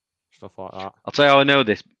stuff like that. I'll tell you how I know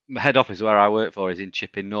this. My head office where I work for is in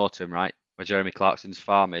Chipping Norton, right? Where Jeremy Clarkson's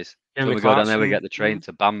farm is. So when we go down there, we get the train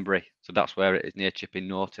to Banbury. So that's where it is, near Chipping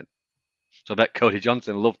Norton. So I bet Cody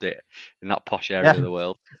Johnson loved it in that posh area of the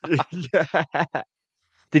world.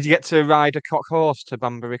 Did you get to ride a cock horse to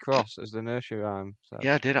Banbury Cross as the nursery rhyme? So.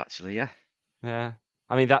 Yeah, I did actually, yeah. Yeah.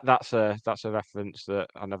 I mean, that's a reference that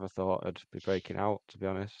I never thought I'd be breaking out, to be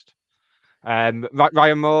honest.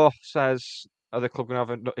 Ryan Moore says, are the club going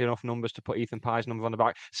to have enough numbers to put Ethan Pye's number on the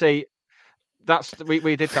back? See,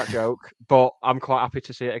 we did that joke, but I'm quite happy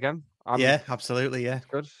to see it again. Yeah, absolutely, yeah.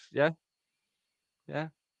 Good, yeah.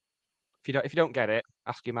 If you don't get it,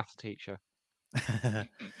 ask your maths teacher.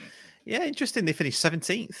 Yeah, interesting. They finished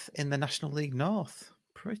 17th in the National League North.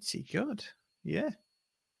 Pretty good. Yeah.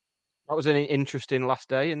 That was an interesting last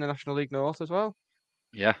day in the National League North as well.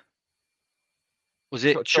 Yeah. Was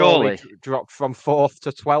it Chorley? Dropped from 4th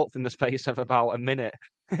to 12th in the space of about a minute.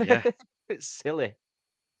 Yeah. It's silly.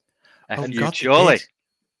 Chorley.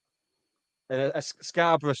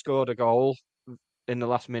 Scarborough scored a goal in the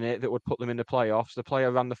last minute that would put them in the playoffs. The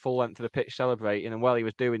player ran the full length of the pitch celebrating, and while he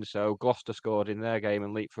was doing so, Gloucester scored in their game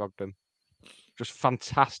and leapfrogged them. Just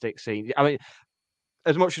fantastic scene. I mean,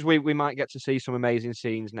 as much as we might get to see some amazing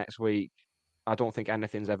scenes next week, I don't think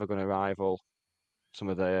anything's ever going to rival some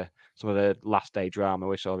of the last day drama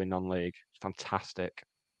we saw in non-league. Fantastic.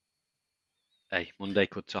 Hey, Monday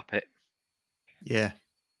could top it. Yeah.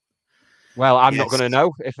 Well, I'm not going to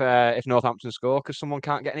know if Northampton score because someone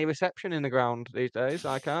can't get any reception in the ground these days.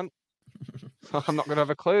 I can't. I'm not going to have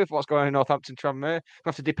a clue what's going on in Northampton Tranmere. I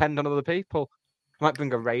have to depend on other people. I might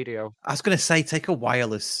bring a radio. I was going to say, take a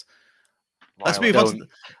wireless. Let's move on.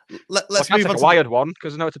 Let's move on. A wired one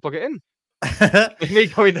because I know how to plug it in. Me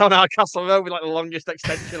going down our Castle Road with like the longest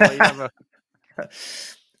extension line ever.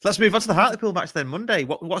 Let's move on to the Hartlepool match then. Monday.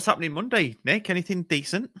 What's happening Monday, Nick? Anything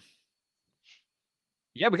decent?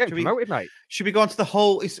 Yeah, we're getting promoted, mate. Should we go on to the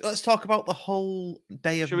whole? Let's talk about the whole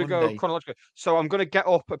day of Monday. Should we go chronologically? So I'm going to get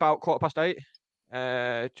up about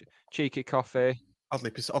 8:15. Cheeky coffee.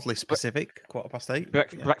 Oddly specific.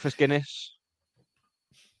 8:15. Breakfast Guinness.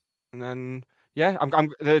 And then, yeah, I'm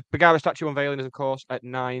the Bagara statue unveiling is, of course, at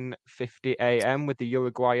 9:50 a.m. with the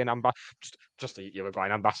Uruguayan just the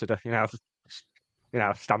Uruguayan ambassador,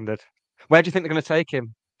 standard. Where do you think they're going to take him?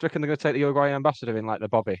 Do you reckon they're going to take the Uruguayan ambassador in like the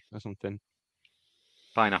Bobby or something?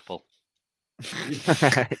 Pineapple.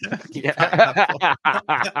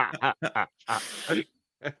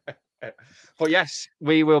 But yes,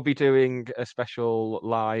 we will be doing a special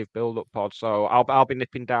live build-up pod. So I'll be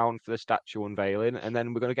nipping down for the statue unveiling, and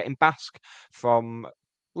then we're going to get in Basque from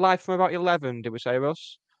about 11. Did we say,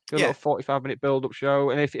 Russ? Do a little 45-minute build-up show,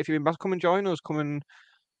 and if you're in Basque, come and join us. Come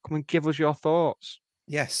and give us your thoughts.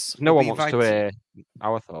 Yes. No one wants to hear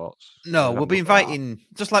our thoughts. No, we'll be inviting,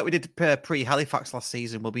 just like we did pre-Halifax last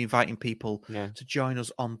season, we'll be inviting people to join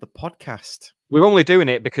us on the podcast. We're only doing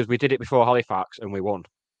it because we did it before Halifax and we won.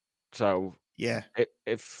 So, yeah,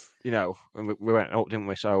 if we went up, didn't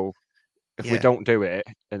we? So, if we don't do it,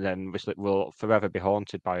 and then we'll forever be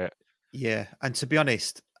haunted by it. Yeah, and to be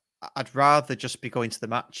honest, I'd rather just be going to the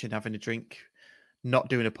match and having a drink, not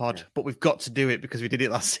doing a pod, but we've got to do it because we did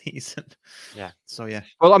it last season. Yeah. So yeah.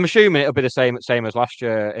 Well, I'm assuming it'll be the same as last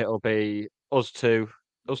year. It'll be us two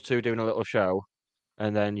doing a little show,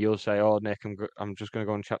 and then you'll say, "Oh, Nick, I'm just going to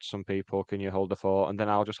go and chat to some people. Can you hold the fort?" And then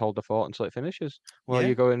I'll just hold the fort until it finishes. Well,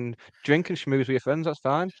 you go and drink and schmooze with your friends. That's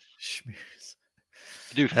fine. Schmooze.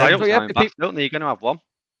 Do fry up in Bath, don't they? You're going to have one.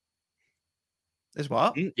 There's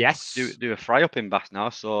what? Yes. Do a fry up in Bath now.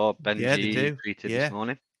 So Benji tweeted this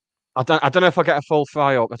morning. I don't know if I get a full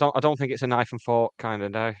fry up. I don't think it's a knife and fork kind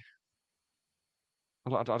of day.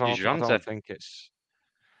 I don't think it's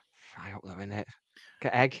fry up though, innit?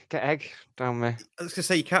 Get egg down me. I was gonna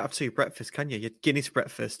say you can't have 2 breakfasts, can you? Your Guinness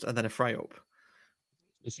breakfast and then a fry up.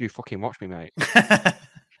 If you fucking watch me, mate.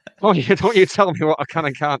 Don't you tell me what I can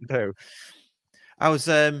and can't do. How's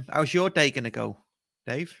your day gonna go,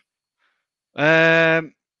 Dave?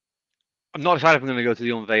 I'm not decided if I'm going to go to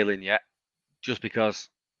the unveiling yet, just because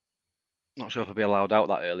I'm not sure if I'll be allowed out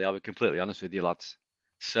that early. I'll be completely honest with you, lads.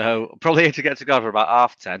 So I'm probably here to get to go for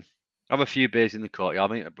about 10:30. Have a few beers in the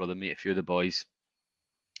courtyard, meet my brother, meet a few of the boys,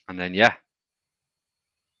 and then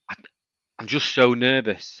I'm just so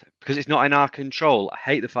nervous because it's not in our control. I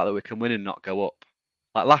hate the fact that we can win and not go up.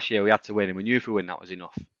 Like last year, we had to win, and we knew if we win, that was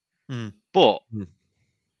enough. But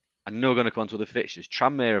I'm not going to come on to the fixtures.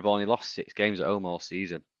 Tranmere have only lost 6 games at home all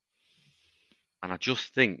season. And I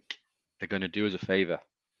just think they're going to do us a favour.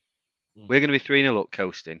 We're going to be 3-0 up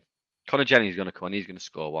coasting. Connor Jennings is going to come on. He's going to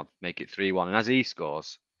score 1, make it 3-1. And as he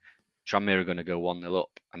scores, Tranmere are going to go 1-0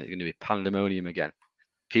 up. And it's going to be pandemonium again.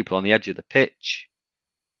 People on the edge of the pitch.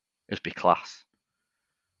 It'll be class.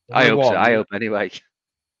 I hope so. I hope anyway.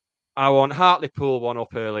 I want Hartlepool 1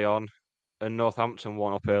 up early on and Northampton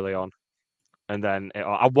 1 up early on. And then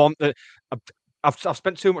I've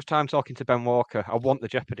spent too much time talking to Ben Walker. I want the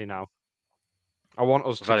jeopardy now. I want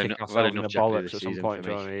us to kick ourselves in the bollocks at some point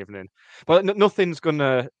during the evening. But nothing's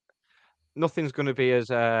gonna be as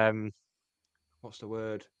what's the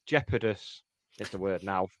word? Jeopardous. It's the word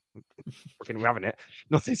now. Fucking we're having it.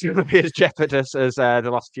 Nothing's gonna be as jeopardous as the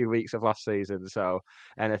last few weeks of last season. So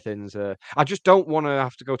anything's. I just don't want to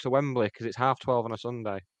have to go to Wembley because it's 12:30 on a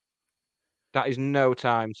Sunday. That is no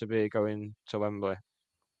time to be going to Wembley.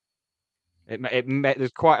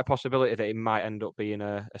 There's quite a possibility that it might end up being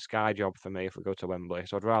a Sky job for me if we go to Wembley.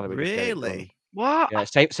 So I'd rather we really. What? Yeah,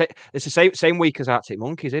 it's the same week as Arctic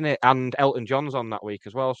Monkeys, isn't it? And Elton John's on that week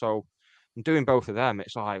as well. So I'm doing both of them.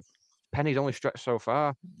 It's like pennies only stretch so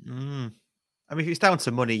far. I mean, if it's down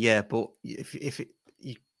to money, yeah. But if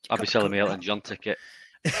I'll be selling me Elton John ticket.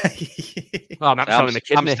 Well, I'm selling the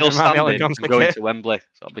kidney. I'm still standing. I'm going to Wembley.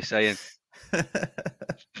 So I'll be saying.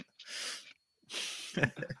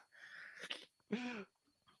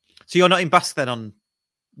 So you're not in Bath then on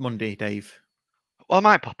Monday, Dave? Well, I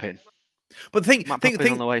might pop in. But think on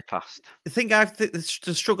the way past.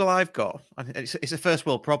 The struggle I've got, and it's a first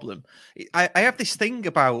world problem. I have this thing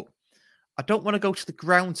about I don't want to go to the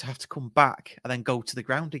ground to have to come back and then go to the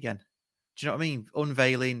ground again. Do you know what I mean?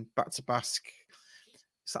 Unveiling, back to Basque.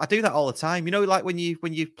 So I do that all the time. You know, like when you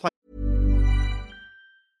play.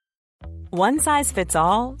 One size fits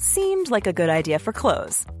all seemed like a good idea for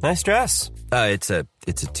clothes. Nice dress. It's a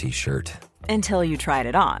t-shirt. Until you tried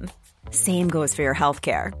it on. Same goes for your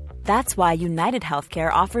healthcare. That's why United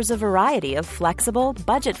Healthcare offers a variety of flexible,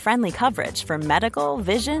 budget-friendly coverage for medical,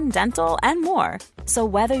 vision, dental, and more. So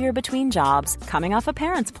whether you're between jobs, coming off a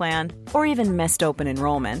parent's plan, or even missed open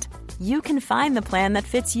enrollment, you can find the plan that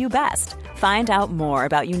fits you best. Find out more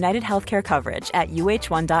about United Healthcare coverage at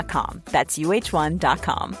uh1.com. That's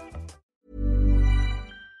uh1.com.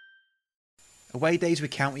 Away days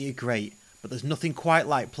with County are great, but there's nothing quite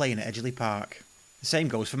like playing at Edgeley Park. The same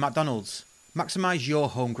goes for McDonald's. Maximise your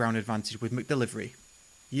home ground advantage with McDelivery.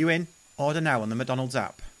 You in? Order now on the McDonald's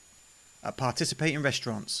app. At participating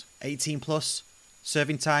restaurants, 18 plus,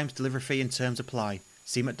 serving times, delivery fee and terms apply.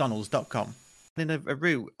 See mcdonalds.com. In a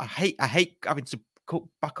route, I hate having to cut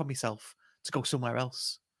back on myself to go somewhere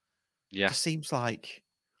else. Yeah. It just seems like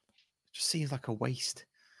a waste,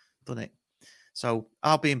 doesn't it? So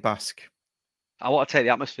I'll be in Basque. I want to take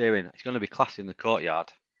the atmosphere in. It's going to be classy in the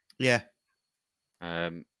courtyard. Yeah.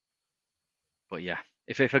 But yeah,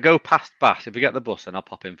 if I go past Bath, if we get the bus, then I'll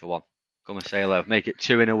pop in for one. Come and say hello. Make it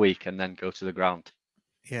 2 in a week, and then go to the ground.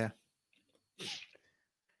 Yeah.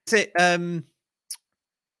 Is it? Are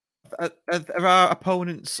our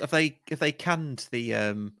opponents have they canned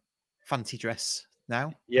the fancy dress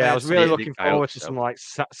now? Yeah, I was really looking forward to some like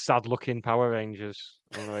sad looking Power Rangers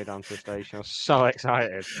on the way down to the station. I was so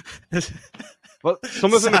excited. But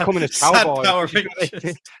some of them are coming as cowboys. Power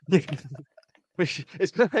Rangers. It's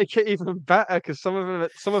going to make it even better because some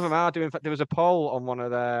of them are doing. In fact, there was a poll on one of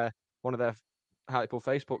their Hartlepool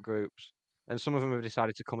Facebook groups, and some of them have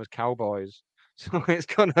decided to come as cowboys. So it's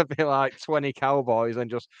going to be like 20 cowboys and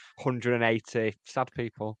just 180 sad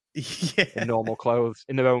people in normal clothes,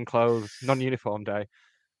 in their own clothes, non-uniform day.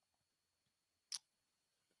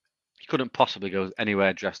 You couldn't possibly go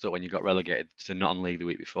anywhere dressed up when you got relegated to non-league the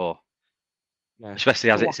week before. Yeah. Especially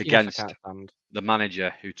as it's against the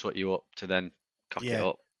manager who took you up to then cock it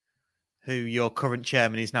up. Who your current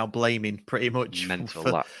chairman is now blaming pretty much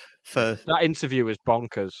for that interview was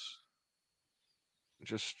bonkers.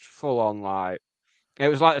 Just full on like It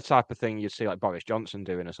was like the type of thing you'd see like Boris Johnson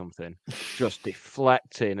doing or something, just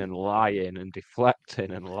deflecting and lying and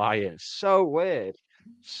deflecting and lying. So weird.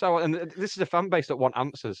 And this is a fan base that want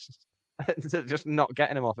answers. Just not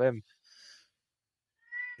getting them off him.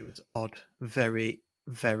 It was odd. Very,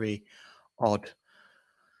 very odd.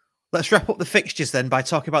 Let's wrap up the fixtures then by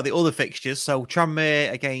talking about the other fixtures. So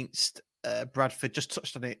Tranmere against Bradford, just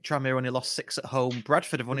touched on it. Tranmere only lost 6 at home.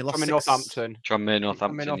 Bradford have only lost 6. Northampton,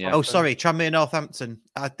 yeah. Oh, sorry, Tranmere, Northampton.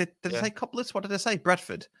 Did I say couplets? What did I say?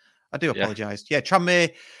 Bradford. I do apologise. Yeah,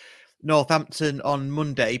 Tranmere, Northampton on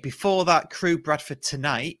Monday. Before that, Crewe, Bradford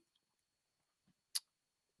tonight.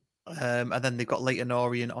 And then they've got Leyton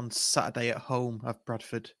Orient on Saturday at home of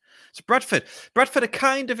Bradford. So Bradford are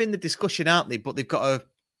kind of in the discussion, aren't they? But they've got a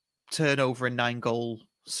turnover and 9-goal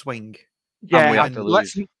swing. Yeah, and we have to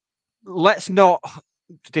lose. Let's not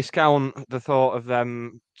discount the thought of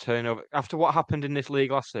them turnover after what happened in this league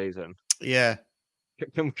last season. Yeah.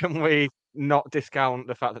 Can we not discount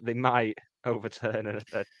the fact that they might overturn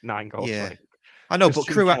a 9-goal swing? I know, but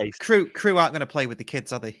Crewe aren't going to play with the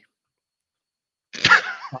kids, are they?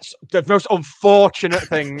 That's the most unfortunate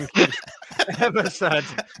thing ever said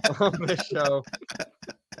on this show.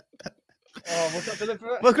 Oh, was that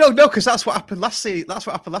deliberate? Well, no, because that's what happened last season. That's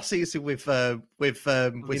what happened last season with that's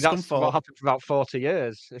Scunthorpe. what happened for about 40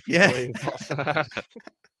 years. If you believe. No,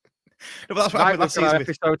 but that's what happened last season.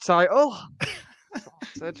 Episode title.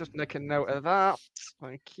 So just make a note of that.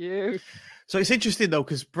 Thank you. So it's interesting though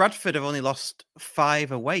because Bradford have only lost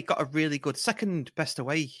 5 away. Got a really good second best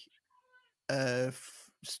away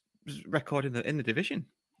record in the division.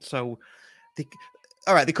 So they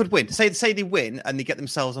could win. Say they win and they get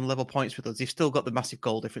themselves on level points with us. They've still got the massive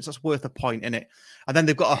goal difference. That's worth a point in it. And then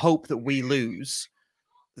they've got a hope that we lose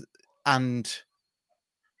and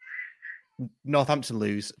Northampton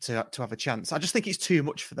lose to have a chance. I just think it's too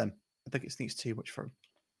much for them. I think it's too much for them.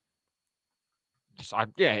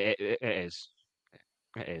 It is.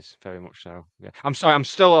 It is very much so. Yeah, I'm sorry. I'm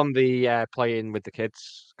still on the playing with the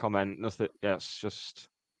kids comment. Nothing. Yeah, it's just.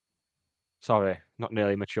 Sorry, not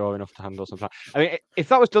nearly mature enough to handle something. I mean, if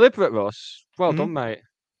that was deliberate, Russ, well done, mate.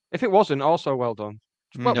 If it wasn't, also well done.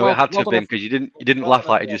 No, it had to have been because you didn't laugh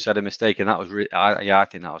like you just said a mistake, and that was I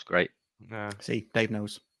think that was great. Yeah. See, Dave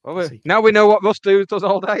knows. Well, now we know what Russ does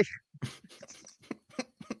all day.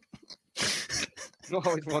 I've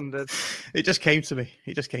always wondered. It just came to me.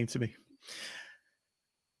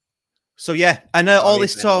 So yeah, and all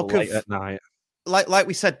this talk of at night, like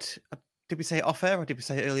we said. Did we say it off air or did we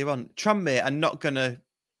say it earlier on? Tranmere are not going to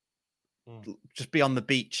just be on the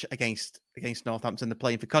beach against Northampton. They're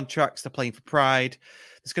playing for contracts. They're playing for pride.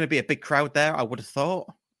 There's going to be a big crowd there, I would have thought.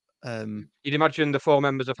 You'd imagine the 4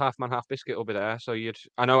 members of Half Man Half Biscuit will be there. So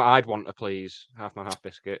I know I'd want to please Half Man Half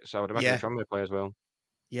Biscuit. So I'd imagine the Tranmere players will.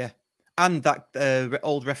 Yeah. And that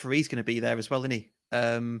old referee's going to be there as well, isn't he?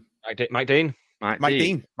 Mike Dean.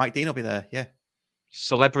 Mike Dean will be there, yeah.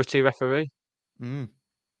 Celebrity referee.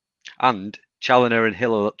 And Challoner and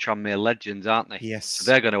Hill are Tranmere legends, aren't they? Yes. So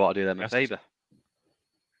they're going to want to do them a favour.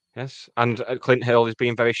 Yes. And Clint Hill is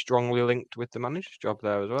being very strongly linked with the manager's job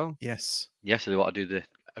there as well. Yes. Yes, so they want to do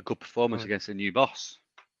a good performance against the new boss.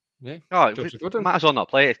 Yeah. Oh, might as well not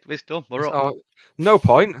play it. It's done. We're up. No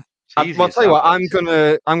point. I'll tell you what, I'm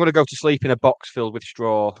gonna go to sleep in a box filled with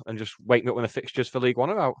straw and just wake me up when the fixtures for League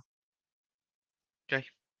One are out. Okay.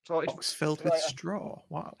 Box filled with straw.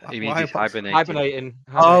 What? He means he's hibernating.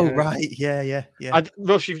 Oh right, yeah.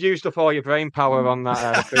 Russ, you've used up all your brain power on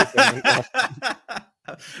that.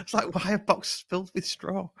 It's like, why a box filled with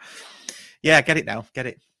straw? Yeah, get it now. Get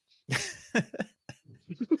it.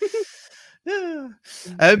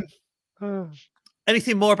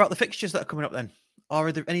 Anything more about the fixtures that are coming up then? Or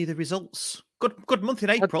are there any of the results? Good month in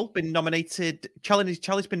April. Been nominated. Charlie's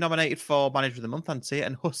been nominated for Manager of the Month, hasn't he?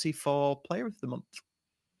 And Hussey for Player of the Month.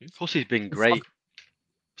 Hussey's been great.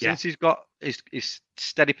 Since he's got his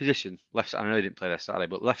steady position, left. I know he didn't play there Saturday,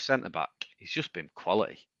 but left centre back, he's just been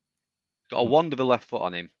quality. He's got a wonderful left foot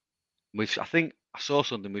on him. I think I saw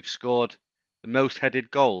something. We've scored the most headed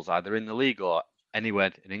goals either in the league or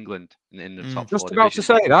anywhere in England in the top 4 Just about divisions.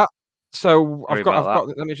 to say that. So Sorry I've got.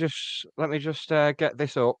 Let me just get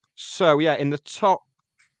this up. So yeah, in the top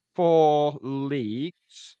 4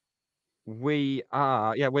 leagues, we're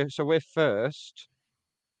first.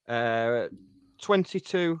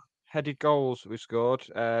 22 headed goals we've scored.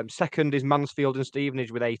 Second is Mansfield and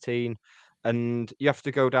Stevenage with 18, and you have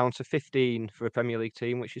to go down to 15 for a Premier League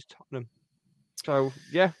team, which is Tottenham. So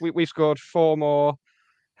yeah, we scored 4 more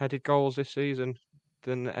headed goals this season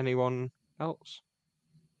than anyone else.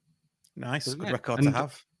 Nice, good record to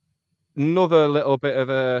have. another little bit of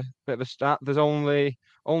a stat. There's only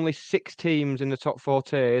 6 teams in the top 4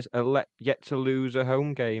 tiers are yet to lose a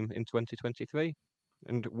home game in 2023,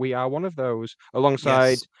 and we are one of those.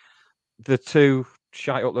 Alongside the two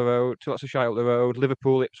lots of shite up the road,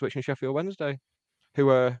 Liverpool, Ipswich, and Sheffield Wednesday, who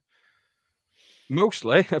are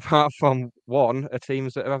mostly, apart from one, are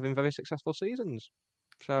teams that are having very successful seasons.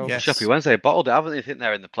 So Sheffield Wednesday bottled it, haven't they? I think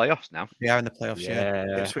they're in the playoffs now. They are in the playoffs,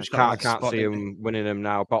 yeah. Ipswich I can't see them winning them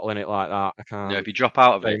now, bottling it like that. I can't. No, if you drop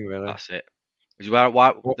out of it, really. that's it.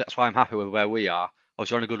 That's why I'm happy with where we are.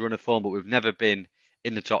 Obviously, on a good run of form, but we've never been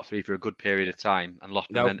in the top 3 for a good period of time and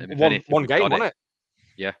lost momentum. If anything, one game, wasn't it?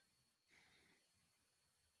 Yeah.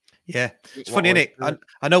 Yeah. It's funny, isn't it?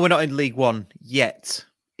 I know we're not in League One yet,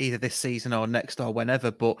 either this season or next or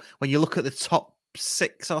whenever, but when you look at the top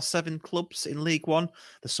 6 or 7 clubs in League One,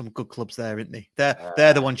 there's some good clubs there, isn't there?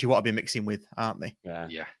 They're the ones you want to be mixing with, aren't they? Yeah.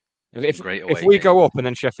 If we go up and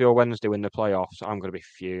then Sheffield Wednesday win the playoffs, I'm going to be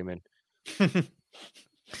fuming.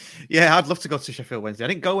 Yeah, I'd love to go to Sheffield Wednesday. I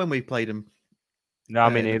didn't go when we played them. No,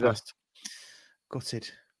 me neither. Gutted.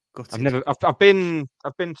 I've been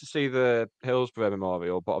to see the Hillsborough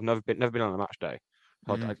Memorial, but I've never been on a match day.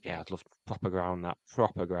 I'd love proper ground.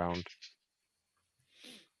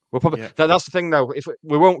 We'll probably that's the thing though. If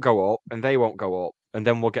we won't go up and they won't go up, and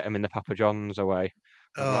then we'll get them in the Papa John's away.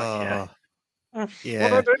 Yeah. What do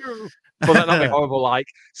I do? But that'll be horrible. Like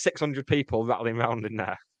 600 people rattling around in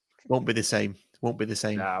there. Won't be the same.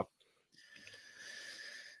 No.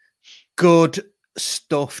 Good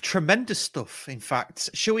stuff. Tremendous stuff. In fact,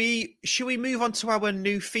 should we move on to our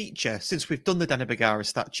new feature since we've done the Danny Bergara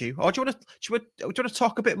statue? Or do you want to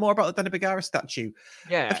talk a bit more about the Danny Bergara statue?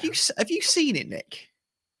 Yeah. Have you seen it, Nick?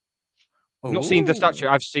 I've not seen the statue.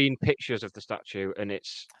 I've seen pictures of the statue, and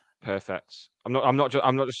it's perfect. I'm not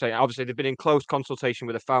just saying. Obviously, they've been in close consultation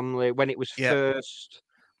with the family when it was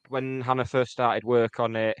when Hannah first started work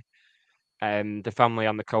on it. The family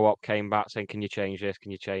and the co-op came back saying, "Can you change this? Can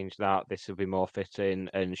you change that? This will be more fitting."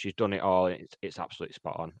 And she's done it all. And it's absolutely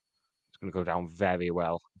spot on. It's going to go down very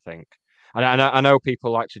well, I think. And I know people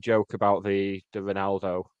like to joke about the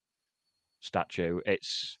Ronaldo statue.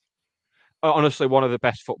 It's honestly one of the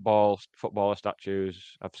best footballer statues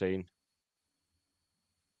I've seen.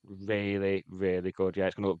 Really, really good. Yeah,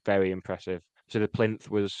 it's going to look very impressive. So the plinth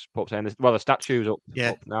was put up saying, the statue's up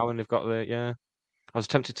now, and they've got the I was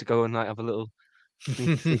tempted to go and have a little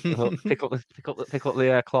pick up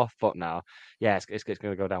the cloth, but now, it's going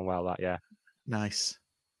to go down well. Nice.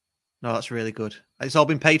 No, that's really good. It's all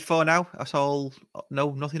been paid for now. That's all.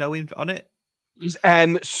 No, nothing owing on it.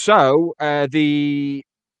 So the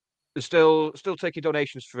still taking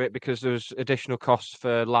donations for it because there's additional costs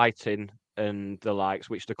for lighting and the likes,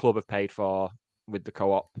 which the club have paid for with the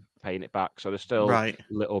co-op paying it back. So there's still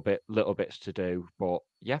little bits to do, but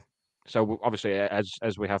yeah. So obviously,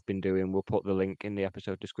 as we have been doing, we'll put the link in the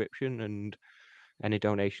episode description, and any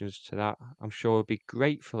donations to that, I'm sure, will be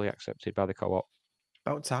gratefully accepted by the co-op.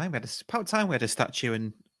 About time we had a statue,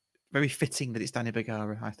 and very fitting that it's Danny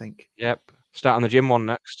Bergara, I think. Yep. Start on the gym one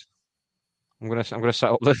next. I'm gonna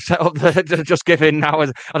set up the Just Giving now.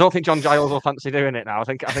 I don't think John Giles will fancy doing it now. I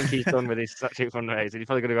think he's done with his statue fundraising. He's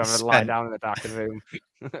probably going to have a lie down in the darkened room.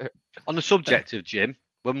 On the subject of gym,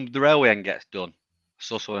 when the railway end gets done, I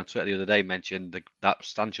saw someone on Twitter the other day mentioned that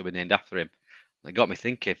stand should be named after him. It got me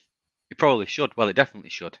thinking. It probably should. Well, it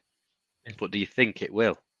definitely should. But do you think it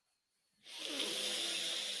will?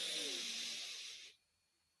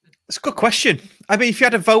 It's a good question. I mean, if you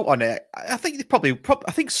had a vote on it, I think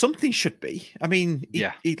I think something should be. I mean,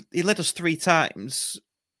 he led us 3 times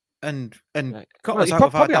and got us out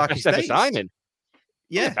of our darkest days. Signing.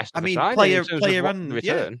 Yeah, I mean, player and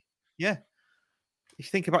return. Yeah. If you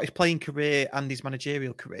think about his playing career and his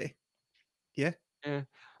managerial career, yeah.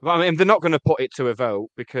 But I mean, they're not going to put it to a vote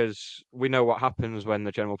because we know what happens when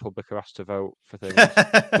the general public are asked to vote for things.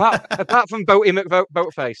 apart from Boaty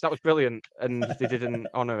McBoatface, that was brilliant, and they didn't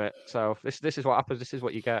honour it. So this is what happens. This is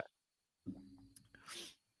what you get.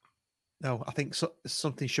 No, I think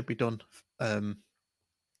something should be done. I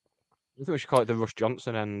think we should call it the Rush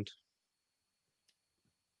Johnson end.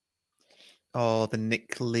 Or the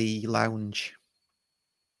Nick Lee Lounge.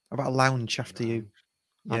 How about a lounge after you?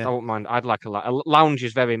 Yeah. I won't mind. I'd like a lounge.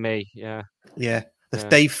 Is very me. Yeah. Yeah. The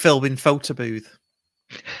Dave Philbin photo booth.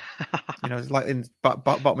 It's like in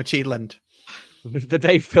bottom of Cheadland. The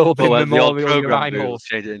Dave Philbin Memorial Urinals.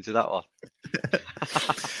 Change it into that one.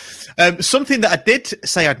 Something that I did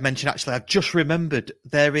say I'd mention, actually, I've just remembered.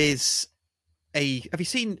 There is did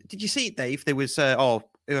you see it, Dave? There was,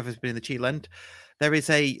 whoever's been in the Cheadland, there is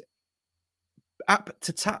a app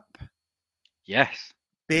to tap. Yes.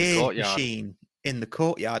 Beer machine in the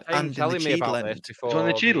courtyard Hey, and in the telling me about Cheadle this end. before. It's on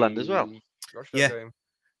the Cheadle end as well. Yeah. Game.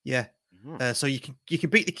 Yeah. So you can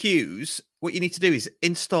beat the queues. What you need to do is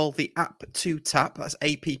install the app2tap. That's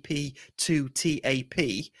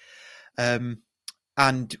APP2TAP.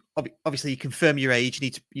 And obviously you confirm your age.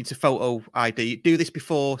 You need to photo ID. Do this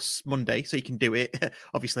before Monday so you can do it.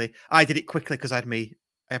 Obviously, I did it quickly because I had my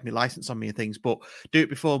license on me and things. But do it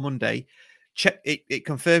before Monday. Check it. It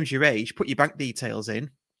confirms your age. Put your bank details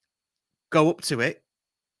in. Go up to it.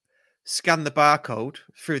 Scan the barcode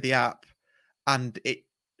through the app, and it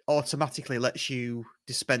automatically lets you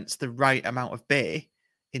dispense the right amount of beer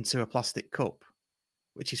into a plastic cup,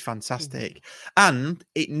 which is fantastic. And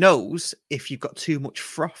it knows if you've got too much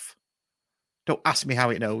froth. Don't ask me how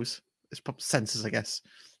it knows. It's probably sensors, I guess.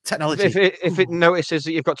 Technology. If it notices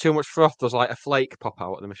that you've got too much froth, there's like a flake pop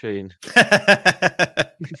out of the machine. I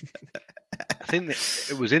think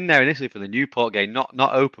it was in there initially for the Newport game, not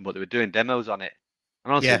open, but they were doing demos on it.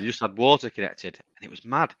 And honestly, they just had water connected, and it was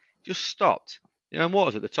mad. It just stopped. And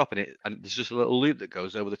water's at the top, and there's just a little loop that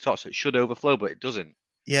goes over the top, so it should overflow, but it doesn't.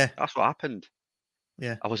 Yeah, that's what happened.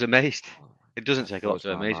 Yeah, I was amazed. It doesn't take a lot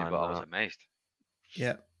to amaze you, but I was amazed.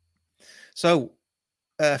 Yeah. So,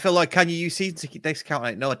 Phil, like, can you use season ticket discount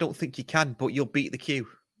on it? No, I don't think you can, but you'll beat the queue.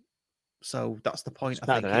 So that's the point. It's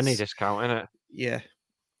better than any discount, isn't it? Yeah.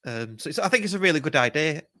 So I think it's a really good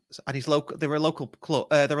idea, and he's local. They're a local club.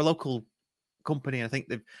 They're a local company, and I think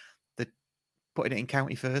they're putting it in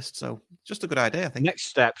county first. So just a good idea, I think. Next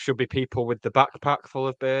step should be people with the backpack full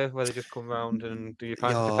of beer, where they just come round and do your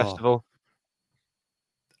fancy festival.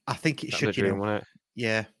 I think it should. Dream, wouldn't it?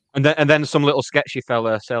 Yeah. And then some little sketchy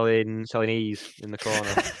fella selling ease in the corner.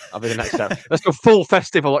 That'll be the next step. Let's go full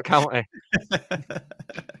festival at county.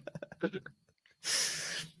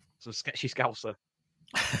 Some sketchy scouser.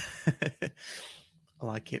 I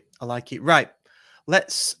like it. Right.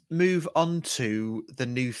 Let's move on to the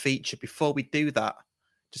new feature. Before we do that,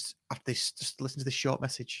 just after this, just listen to this short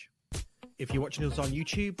message. If you're watching us on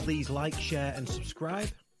YouTube, please like, share, and subscribe.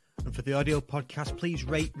 And for the audio podcast, please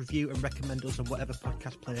rate, review, and recommend us on whatever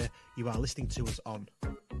podcast player you are listening to us on.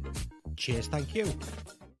 Cheers, thank you.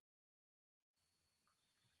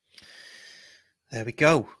 There we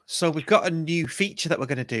go. So we've got a new feature that we're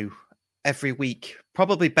going to do every week,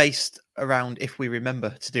 probably based around if we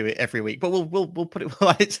remember to do it every week. But we'll put it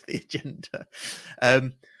right into the agenda.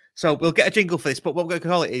 So we'll get a jingle for this. But what we're going to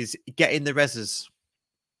call it is Get in the Reses.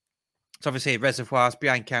 It's obviously reservoirs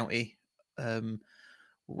behind county.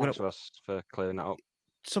 Thanks to us for clearing that up.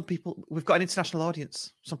 Some people, we've got an international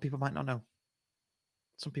audience. Some people might not know.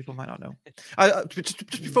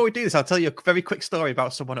 Just before we do this, I'll tell you a very quick story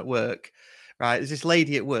about someone at work. Right, there's this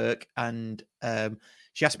lady at work, and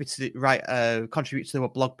she asked me to contribute to a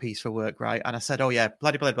blog piece for work, right? And I said, "Oh yeah,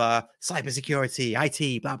 blah blah blah, cybersecurity,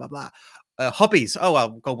 IT, blah blah blah, hobbies. Oh,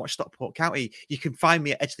 I'll go and watch Stockport County. You can find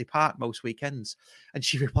me at Edgeley Park most weekends." And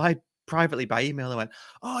she replied privately by email and went,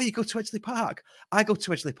 "Oh, you go to Edgeley Park? I go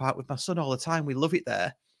to Edgeley Park with my son all the time. We love it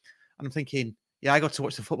there." And I'm thinking, yeah, I go to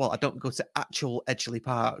watch the football. I don't go to actual Edgeley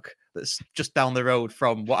Park that's just down the road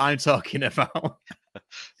from what I'm talking about.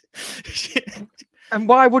 And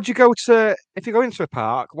why would you go to, if you go into a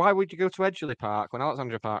park, why would you go to Edgeley Park when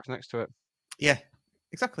Alexandra Park's next to it? Yeah,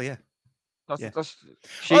 exactly, yeah.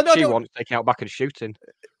 She wants taking out back and shooting.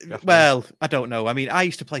 Definitely. Well, I don't know. I mean, I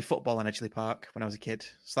used to play football in Edgeley Park when I was a kid.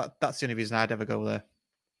 So that's the only reason I'd ever go there.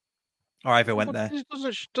 Or I ever went there. It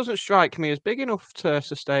doesn't strike me as big enough to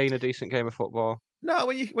sustain a decent game of football. No,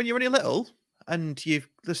 when you're only little and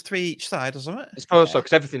there's three each side or something. I suppose so,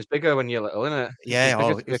 because everything's bigger when you're little, isn't it?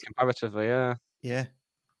 Yeah, comparatively, yeah. Yeah.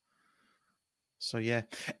 So yeah.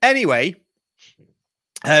 Anyway,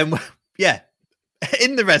 yeah. Get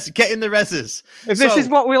in the reses. If this is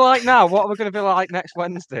what we like now, what are we going to be like next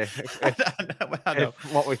Wednesday? I know.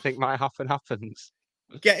 If what we think might happen happens.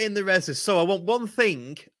 Get in the reses. So I want one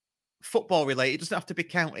thing, football related. It doesn't have to be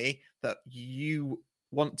county, that you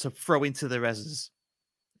want to throw into the reses.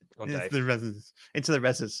 Into the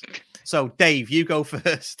reses. So Dave, you go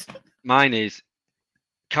first. Mine is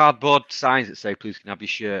cardboard signs that say "Please can I have your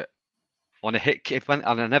shirt." I want to hit kids, and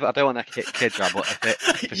I don't want to hit kids, right? But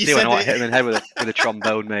if I see one, I want to hit them in the head with a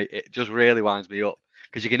trombone, mate. It just really winds me up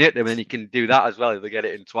because you can hit them and you can do that as well if they get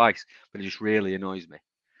it in twice. But it just really annoys me.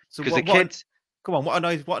 So the kids, come on, what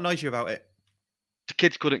annoys you about it? The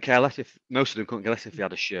kids couldn't care less most of them couldn't care less if they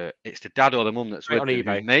had a shirt. It's the dad or the mum that's with them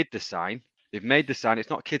who made the sign. They've made the sign. It's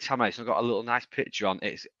not kids' handwriting. It's not got a little nice picture on.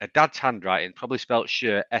 It's a dad's handwriting, probably spelled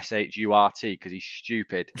shirt SHURT because he's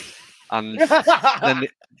stupid. And then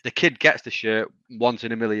the kid gets the shirt once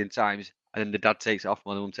in a million times, and then the dad takes it off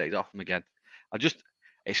him, and the mum takes it off him again.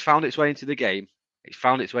 It's found its way into the game. It's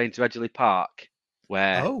found its way into Edgeley Park,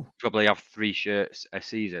 where Oh. you probably have 3 shirts a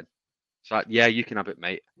season. It's like, yeah, you can have it,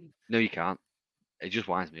 mate. No, you can't. It just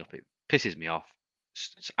winds me up. It pisses me off.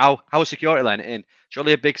 How a security line it in?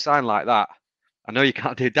 Surely a big sign like that. I know you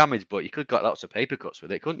can't do damage, but you could got lots of paper cuts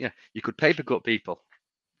with it, couldn't you? You could paper cut people,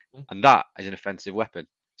 and that is an offensive weapon.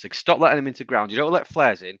 So stop letting them into ground. You don't let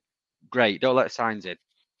flares in. Great. Don't let signs in.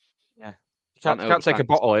 Yeah. Can't take a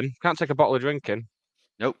bottle in. Can't take a bottle of drink in.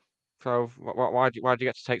 Nope. So why do you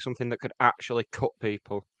get to take something that could actually cut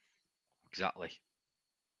people? Exactly.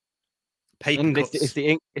 Paper cuts.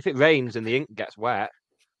 If it rains and the ink gets wet,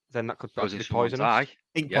 then that could Goes in be someone's poisonous. eye.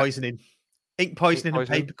 Ink Yeah. poisoning. Ink poisoning and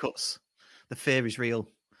poisoning. paper cuts. The fear is real.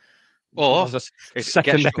 Or There's a if it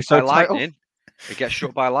second gets struck by episode title.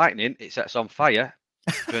 lightning, it sets on fire,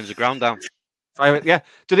 burns the ground down. Yeah.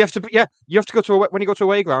 Do they have to? Yeah. You have to go to when you go to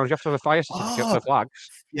away grounds. You have to have a fire certificate for flags.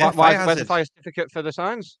 Yeah, Where's the fire certificate for the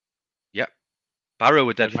signs? Yep. Barrow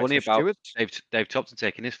were dead Like funny some about stewards. Dave Topton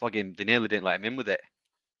taking his flag in. They nearly didn't let him in with it.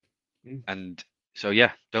 And so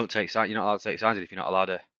yeah, don't take signs. You're not allowed to take signs if you're not allowed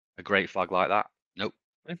a great flag like that. Nope.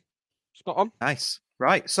 Spot on. Nice.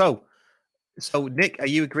 Right. So Nick, are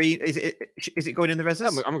you agreeing? Is it going in the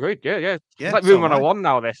reses? I'm agreed. Yeah. Yeah, It's like so room am I. 101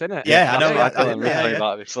 now. This, isn't it? Yeah, I know. I told him yeah.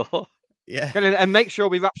 about it before. Yeah. And make sure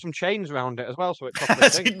we wrap some chains around it as well, so it properly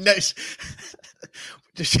sinks.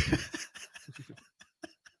 Just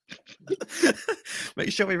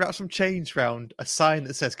make sure we wrap some chains round a sign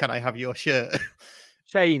that says, "Can I have your shirt?"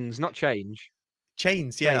 Chains, not change.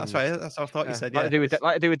 Chains. Yeah, Chains. that's right. That's what I thought you said. Like Yeah.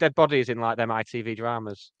 they do with dead bodies in like them ITV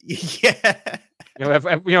dramas. Yeah.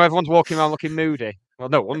 Everyone's walking around looking moody. Well,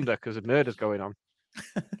 no wonder, because the murder's going on.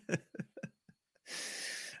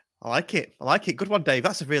 I like it. Good one, Dave.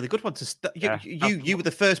 That's a really good one to you were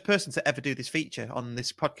the first person to ever do this feature on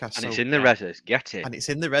this podcast. And it's in the reses. Get it. And it's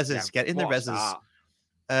in the reses. Get in the reses.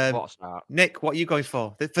 What's that? Nick, what are you going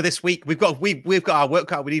for this week? We've got our work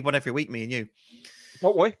cut. We need one every week, me and you.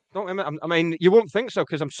 Don't we? I mean, you wouldn't think so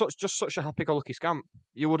because I'm just such a happy-go-lucky scamp.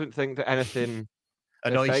 You wouldn't think that anything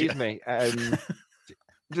annoys you. Me.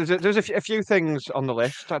 There's a few things on the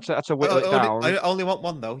list. That's a whittle it down. I only want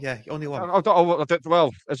one though. Yeah, only one.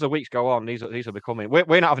 Well, as the weeks go on, these will be coming.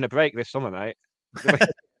 We're not having a break this summer, mate.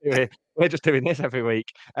 We're just doing this every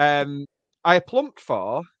week. I plumped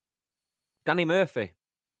for Danny Murphy.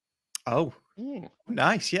 Oh,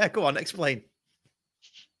 nice. Yeah, go on, explain.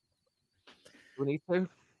 We need to.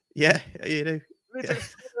 Yeah, you do. Yeah.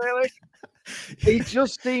 Really? He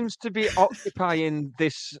just seems to be occupying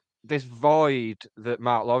this void that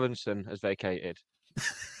Mark Lawrenson has vacated.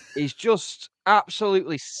 He's just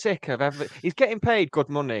absolutely sick of everything. He's getting paid good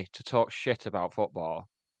money to talk shit about football.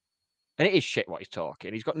 And it is shit what he's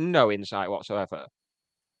talking. He's got no insight whatsoever.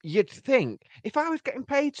 You'd think, if I was getting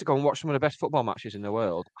paid to go and watch some of the best football matches in the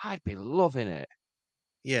world, I'd be loving it.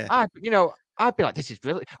 Yeah. I'd be like, this is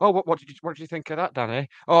brilliant. Oh, what did you think of that, Danny?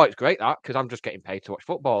 Oh, it's great that, because I'm just getting paid to watch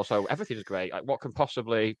football, so everything's great. Like, what can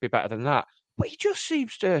possibly be better than that? But he just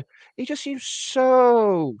seems so.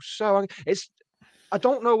 I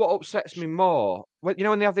don't know what upsets me more. When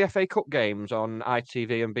they have the FA Cup games on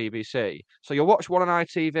ITV and BBC, so you'll watch one on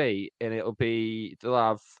ITV, and they'll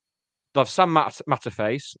have Sam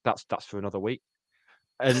Matterface. That's for another week,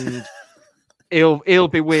 and he'll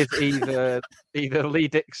be with either Lee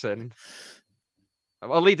Dixon.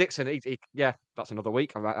 Well, Lee Dixon, that's another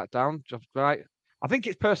week. I'll write that down. Just right. I think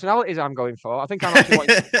it's personalities I'm going for. I think I'm actually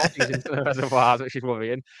wanting bodies into the reservoirs, which is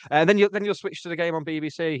worrying. And then you'll switch to the game on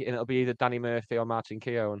BBC, and it'll be either Danny Murphy or Martin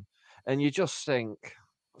Keown. And you just think,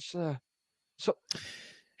 the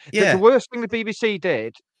worst thing the BBC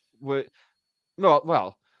did was,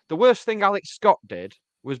 the worst thing Alex Scott did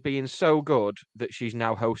was being so good that she's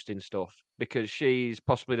now hosting stuff, because she's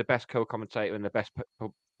possibly the best co-commentator and the best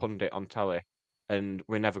pundit on telly. And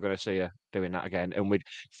we're never going to see her doing that again. And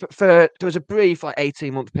there was a brief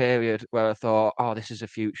 18-month period where I thought, oh, this is the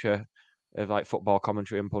future of football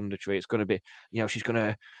commentary and punditry. It's going to be, she's going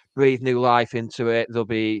to breathe new life into it. There'll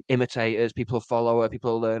be imitators, people will follow her,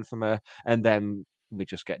 people will learn from her. And then we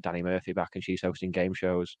just get Danny Murphy back and she's hosting game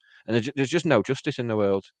shows. And there's just no justice in the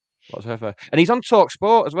world whatsoever. And he's on Talk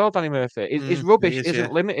Sport as well, Danny Murphy. His rubbish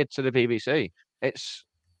isn't limited to the BBC. It's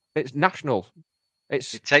national.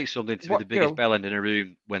 It takes something to be the biggest bellend in a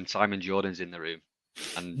room when Simon Jordan's in the room,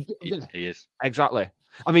 and he is. Exactly.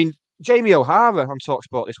 I mean, Jamie O'Hara on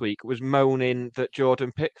TalkSport this week was moaning that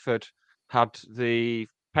Jordan Pickford had the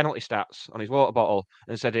penalty stats on his water bottle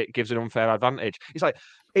and said it gives an unfair advantage. He's like,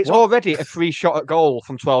 it's already a free shot at goal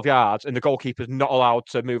from 12 yards, and the goalkeeper's not allowed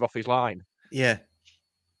to move off his line. Yeah.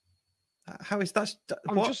 How is that?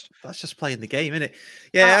 That's just playing the game, isn't it?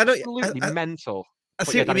 Yeah, absolutely mental. I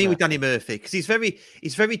see what you mean with Danny Murphy, because he's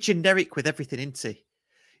very generic with everything, isn't he?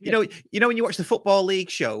 You know when you watch the Football League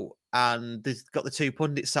show and they've got the two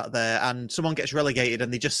pundits sat there and someone gets relegated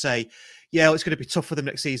and they just say, yeah, well, it's going to be tough for them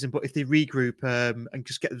next season, but if they regroup and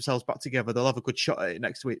just get themselves back together, they'll have a good shot at it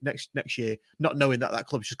next year, not knowing that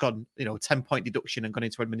club's just gone, 10-point deduction and gone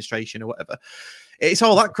into administration or whatever. It's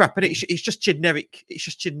all that crap, and it's just generic. It's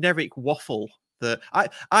just generic waffle that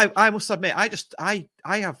I must admit, I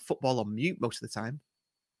have football on mute most of the time.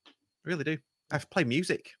 I really do. I play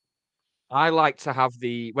music. I like to have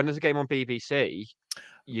when there's a game on BBC,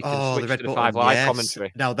 you can switch to the 5 Live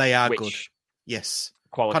commentary. No, they are good. Yes.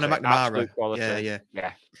 Quality. Conor McNamara. Absolute quality.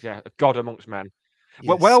 Yeah. God amongst men.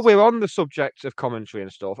 Yes. Well, we're on the subject of commentary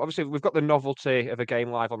and stuff. Obviously, we've got the novelty of a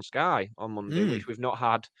game live on Sky on Monday, which we've not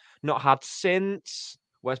had since.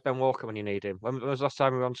 Where's Ben Walker when you need him? When was the last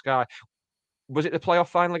time we were on Sky? Was it the playoff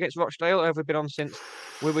final against Rochdale? Or have we been on since?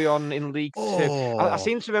 Were we on in League 2? I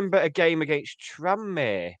seem to remember a game against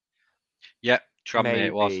Tranmere. Yeah, Tranmere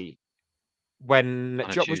it was. When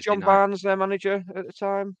was John Barnes their manager at the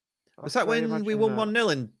time? Was that when we won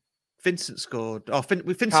 1-0 and Vincent scored? Oh,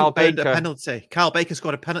 Vincent burned a penalty. Carl Baker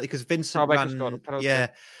scored a penalty because Vincent scored a penalty. Yeah,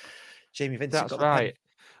 Jamie Vincent. That's right.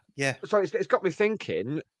 Yeah. So it's got me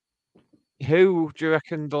thinking. Who do you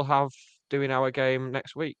reckon they'll have doing our game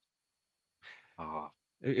next week? I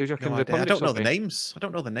don't know the names. I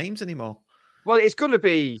don't know the names anymore. Well, it's going to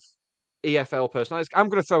be EFL personnel. I'm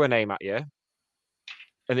going to throw a name at you.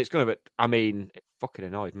 And it's going to be, it fucking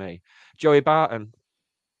annoyed me. Joey Barton.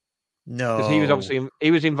 No. Because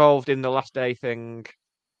he was involved in the last day thing.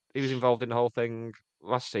 He was involved in the whole thing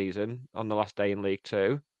last season on the last day in League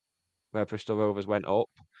 2, where Bristol Rovers went up.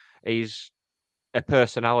 He's a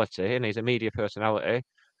personality, and he's a media personality.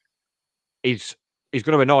 He's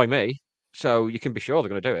going to annoy me, so you can be sure they're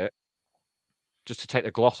going to do it, just to take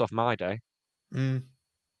the gloss off my day. I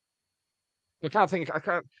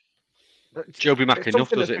can't. Joby McAnuff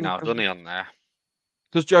does it now, doesn't he, on there?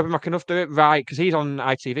 Does Joby McAnuff do it? Right, because he's on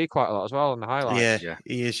ITV quite a lot as well on the highlights. Yeah,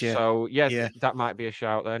 he is, yeah. So, that might be a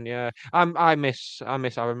shout then, yeah. I miss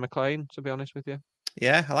Aaron McLean, to be honest with you.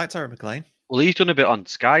 Yeah, I liked Aaron McLean. Well, he's done a bit on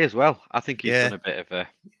Sky as well. I think he's done a bit of a...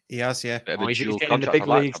 He has, yeah. He's getting in the big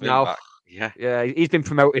leagues now. Yeah, he's been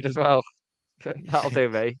promoted as well. That'll do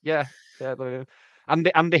me. Yeah.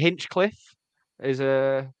 Andy Hinchcliffe is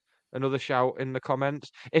another shout in the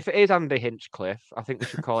comments. If it is Andy Hinchcliffe, I think we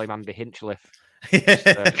should call him Andy Hinchliffe.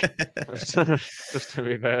 Just to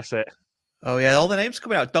reverse it. Oh yeah, all the names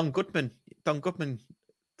coming out. Don Goodman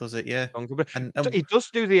does it, yeah. Don Goodman. And he does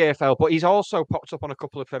do the AFL, but he's also popped up on a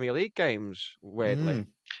couple of Premier League games, weirdly.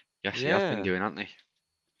 Yes, he has been doing, hasn't he?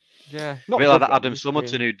 Yeah. A bit like that Adam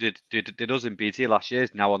Summerton who did us in BT last year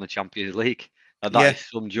is now on the Champions League. And that is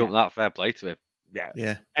some jump, that fair play to him.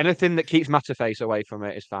 Yeah. Anything that keeps Matterface away from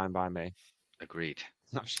it is fine by me. Agreed.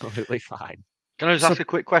 Absolutely fine. Can I just ask a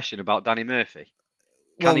quick question about Danny Murphy?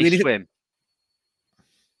 Can he swim?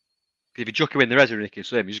 If you chuck him in the reservoir and he can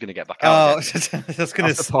swim, he's going to get back out. That's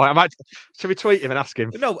the point. Should we tweet him and ask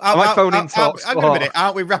him? No, I might phone him. Hang on a minute.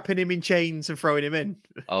 Aren't we wrapping him in chains and throwing him in?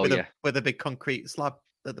 With a big concrete slab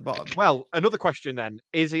at the bottom. Well, another question then: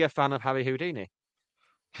 is he a fan of Harry Houdini?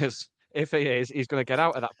 Because if he is, he's going to get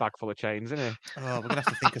out of that bag full of chains, isn't he? Oh, we're going to have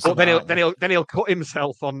to think of something. Then he'll cut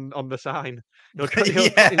himself on the sign. He'll cut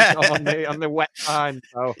himself on the wet sign.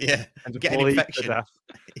 So, and get an infection.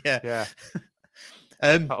 Yeah.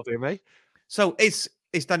 That'll do me. So is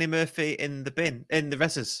Danny Murphy in the bin, in the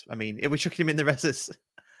reses? I mean, if we chuck him in the reses,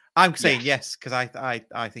 I'm saying yes, because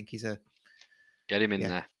I think he's a... Get him in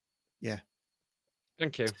there. Yeah.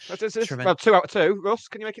 Thank you. Well, 2 out of 2. Russ,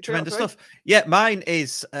 can you make it 2 tremendous stuff? Yeah,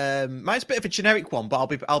 mine's a bit of a generic one,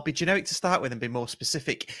 but I'll be generic to start with and be more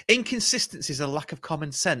specific. Inconsistencies and lack of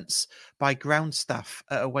common sense by ground staff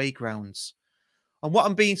at away grounds. And what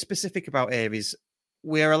I'm being specific about here is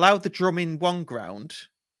we're allowed the drum in one ground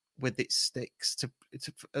with its sticks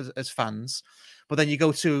as fans, but then you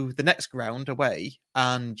go to the next ground away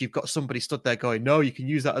and you've got somebody stood there going, no, you can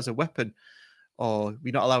use that as a weapon, or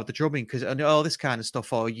you're not allowed the drumming because all this kind of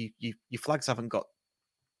stuff, or your flags haven't got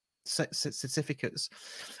certificates.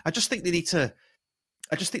 I just think they need to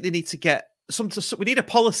get we need a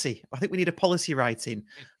policy. I think we need a policy writing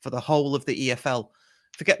for the whole of the EFL.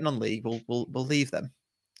 Forget non-league, we'll leave them.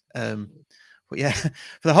 But yeah,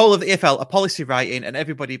 for the whole of the EFL, a policy writing and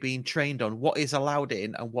everybody being trained on what is allowed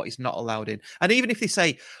in and what is not allowed in. And even if they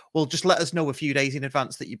say, well, just let us know a few days in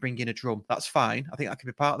advance that you bring in a drum, that's fine. I think that could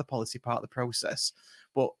be part of the policy, part of the process.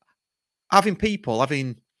 But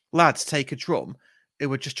having lads take a drum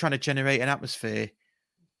who are just trying to generate an atmosphere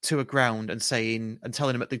to a ground and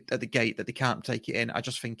telling them at the gate that they can't take it in, I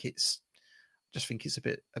just think it's Just think it's a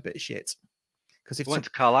bit shit. Because if went to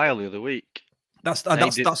Carlisle the other week. That's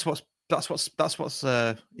what's we're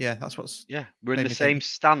in the same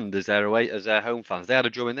stand as their home fans. They had a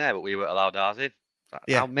drum in there, but we weren't allowed ours in.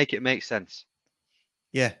 I'll make it make sense.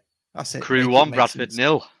 Yeah, that's it. Crew 1, Bradford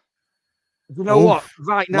 0. You know what?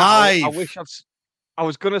 Right now, live. I wish I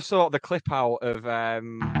was going to sort the clip out of.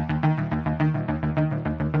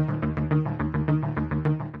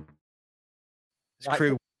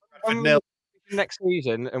 Crew Bradford 0. Next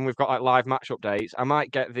season, and we've got like live match updates. I might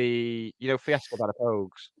get the Fiesta by the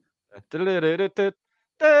Pogues.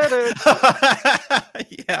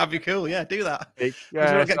 Yeah, that'd be cool. Yeah, do that. Yeah, we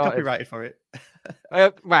don't get copyrighted for it.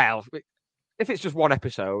 Well, if it's just one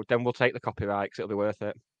episode, then we'll take the copyright because it'll be worth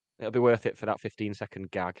it. It'll be worth it for that 15-second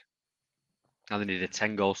gag. And they need a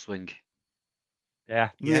 10-goal swing.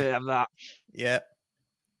 Yeah, that. Yeah.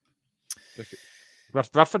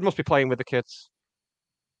 Bradford must be playing with the kids.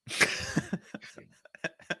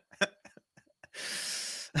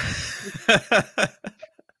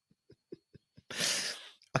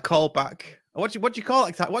 A call back. What do you call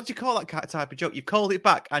it? What do you call that type of joke? You've called it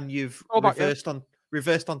back and you've reversed on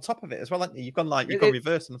top of it as well, haven't you? You've gone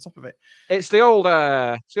reversed on top of it. It's the old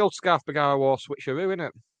Scarf Bagara War switcheroo, isn't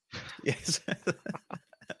it? Yes.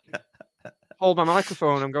 Hold my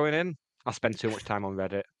microphone. I'm going in. I spend too much time on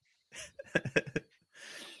Reddit.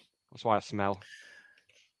 That's why I smell.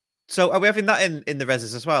 So are we having that in the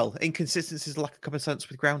reses as well? Inconsistencies, lack of common sense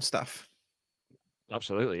with ground staff.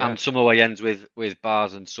 Absolutely, yeah. And some away ends with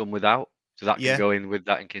bars and some without. So that can go in with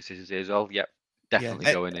that inconsistency as well. Yep,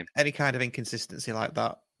 definitely going in. Any kind of inconsistency like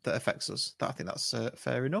that affects us. I think that's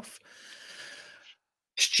fair enough.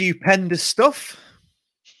 Stupendous stuff.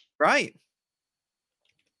 Right.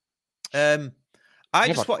 I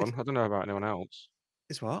don't know about anyone else.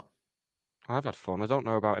 Is what? I've had fun. I don't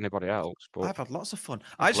know about anybody else, but I've had lots of fun.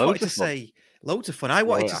 I just wanted to say loads of fun. I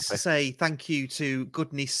wanted to say thank you to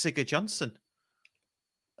good niece Sigurd Johnson,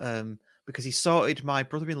 because he sorted my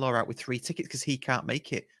brother-in-law out with 3 tickets because he can't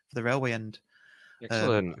make it for the railway end.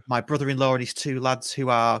 Excellent. My brother-in-law and his 2 lads who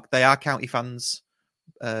are county fans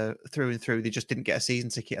through and through. They just didn't get a season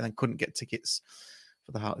ticket and then couldn't get tickets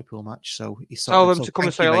for the Hartlepool match. So he tell them to come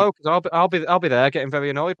and say hello because I'll be there getting very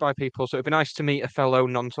annoyed by people. So it'd be nice to meet a fellow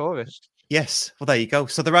non-tourist. Yes, well there you go.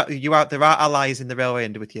 So there are allies in the railway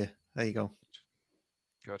end with you. There you go.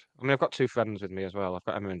 Good. I mean, I've got 2 friends with me as well. I've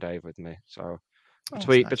got Emma and Dave with me. So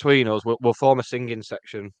between us, we'll form a singing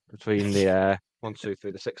section between the 1, 2,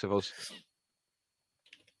 3, the 6 of us.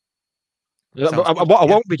 What I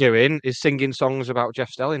won't be doing is singing songs about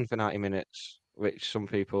Jeff Stelling for 90 minutes, which some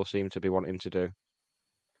people seem to be wanting to do.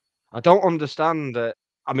 I don't understand that.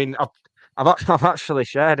 I mean, I've actually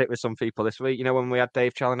shared it with some people this week. You know, when we had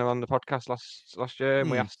Dave Challoner on the podcast last year,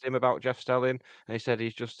 and we asked him about Jeff Stelling, and he said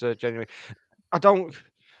he's just genuine.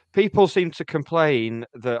 People seem to complain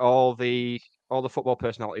that all the football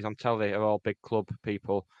personalities on telly are all big club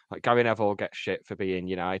people. Like Gary Neville gets shit for being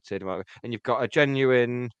United, and you've got a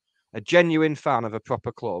genuine fan of a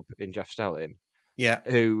proper club in Jeff Stelling. Yeah,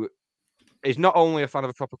 who is not only a fan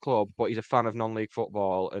of a proper club, but he's a fan of non-league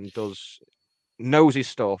football and knows his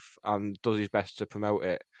stuff and does his best to promote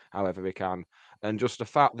it however he can. And just the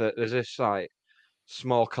fact that there's this like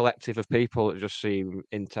small collective of people that just seem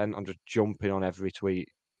intent on just jumping on every tweet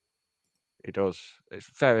he does. It's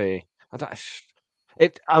very.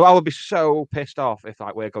 I would be so pissed off if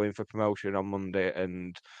like we're going for promotion on Monday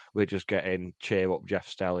and we're just getting cheer up Jeff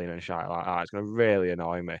Stelling and shit like that. It's going to really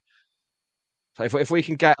annoy me. So if we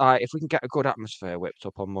can get a good atmosphere whipped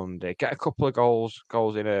up on Monday, get a couple of goals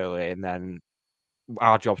in early, and then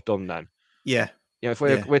our job's done. Then if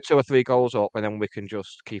we're 2 or 3 goals up, and then we can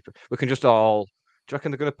just keep it. We can just all. Do you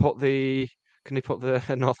reckon they're going to put the? Can they put the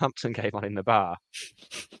Northampton game on in the bar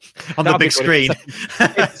on the big screen? If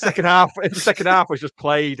the second half was just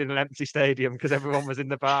played in an empty stadium because everyone was in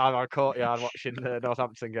the bar or courtyard watching the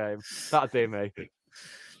Northampton game, that'd be me.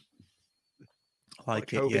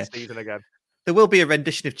 Like it, season again. There will be a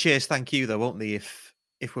rendition of Cheers Thank You, though, won't there,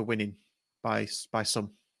 if we're winning by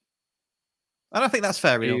some. And I think that's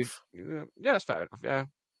fair enough. Yeah, that's fair enough, yeah.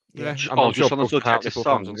 Just on the subject of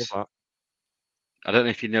songs, I don't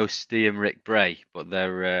know if you know Steve and Rick Bray, but they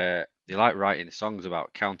like writing songs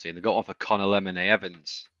about county, and they got one for Conor Lemonade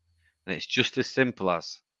Evans. And it's just as simple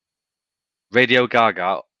as Radio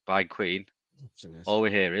Gaga by Queen. All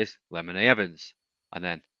we hear is Lemonade Evans. And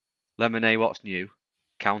then Lemonade, what's new?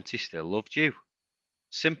 County still loved you.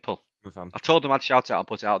 Simple. I told them I'd shout it out and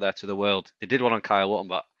put it out there to the world. They did one on Kyle Lutton,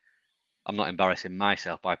 but I'm not embarrassing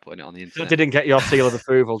myself by putting it on the internet. It didn't get your seal of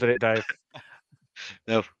approval, did it, Dave?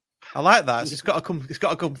 No. I like that. It's got to come. It's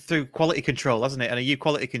got to come through quality control, hasn't it? And a U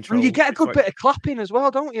quality control. And you get a good bit of clapping as well,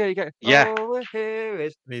 don't you? You get yeah. Here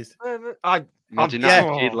is. Imagine that.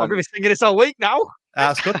 I'm going to be singing this all week now.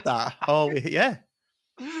 That's good. That. Oh yeah.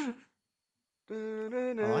 I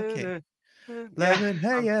like it. Lemon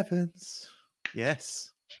Hay Evans.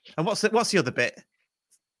 Yes. And what's the other bit?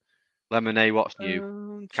 Lemonade, what's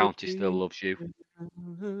new? County still loves you.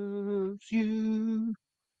 Should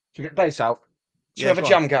we get bass out? Should we have a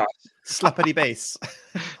jam, guys? Slappity bass.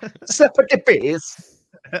 Slappity bass.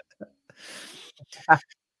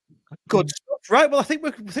 Good stuff. Right. Well, I think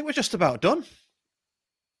we're just about done.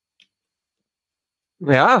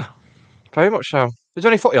 We are. Very much so. Is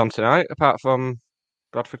there any footy on tonight apart from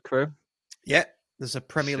Bradford Crew? Yeah. There's a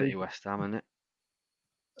Premier League. West Ham, isn't it?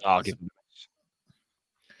 I'll give them.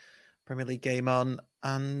 Premier League game on,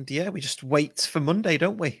 and yeah, we just wait for Monday,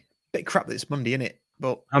 don't we? Bit crap that it's Monday, isn't it?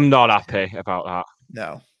 But I'm not happy about that.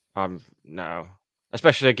 No. No.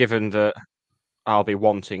 Especially given that I'll be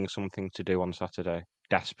wanting something to do on Saturday.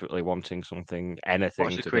 Desperately wanting something, anything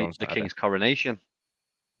to do on Saturday. The King's coronation.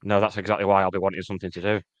 No, that's exactly why I'll be wanting something to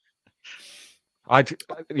do. The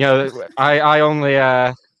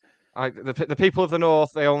people of the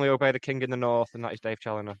North, they only obey the King in the North, and that is Dave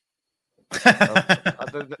Challoner.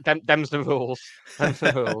 Them's the rules. Them's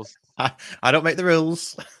the rules. I don't make the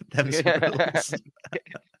rules. Them's the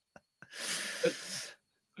rules.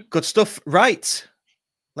 Good stuff. Right.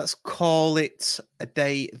 Let's call it a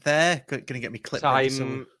day there. Going to get me clipped.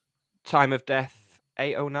 Time of death,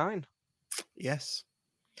 8:09. Yes.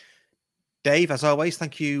 Dave, as always,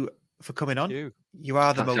 thank you for coming on. You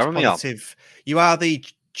are the most positive. You are the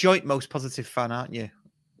joint most positive fan, aren't you?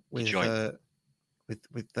 With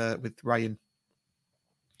Ryan.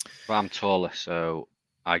 Well, I'm taller, so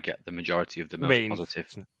I get the majority of the most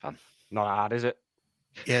positive fan. Not hard, is it?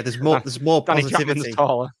 Yeah, there's more Danny positivity. Chapman's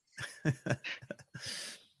taller.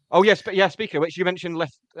 Oh yes, but yeah. Speaking of which, you mentioned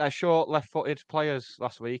short left-footed players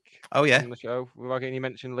last week. Oh yeah, on the show. You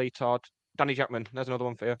mentioned Lee Todd, Danny Jackman. There's another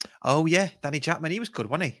one for you. Oh yeah, Danny Jackman. He was good,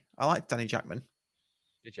 wasn't he? I liked Danny Jackman.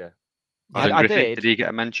 Did you? I did. Did he get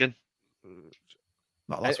a mention?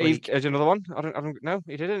 Not last week. Is another one? I don't. No,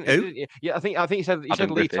 he didn't. Who? Yeah, I think he said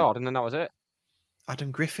Lee Todd, and then that was it.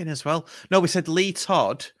 Adam Griffin as well. No, we said Lee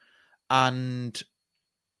Todd and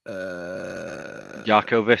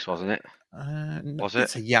Jarko Viss, wasn't it? Was it?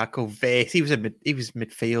 It's a Jarko Viss. He was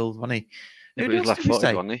midfield, wasn't he? Yeah, he was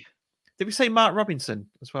left-footed, wasn't he? Did we say Mark Robinson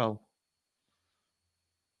as well?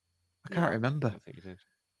 I can't remember. I think he did.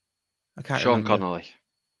 I can't Sean remember. Connolly.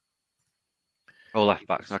 Oh, left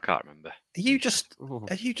backs. I can't remember. Are you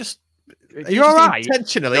all right?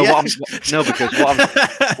 Intentionally? No, because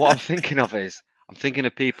what I'm thinking of is I'm thinking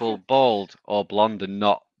of people bald or blonde and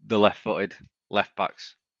not the left-footed left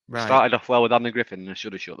backs. Right. Started off well with Andy Griffin and I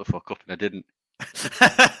should have shut the fuck up and I didn't.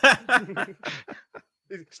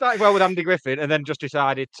 Started well with Andy Griffin and then just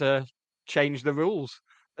decided to change the rules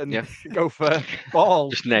and go for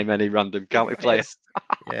balls. Just name any random county player.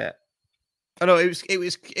 Yeah. I know he's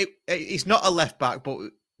not a left back, but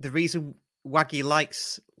the reason Waggy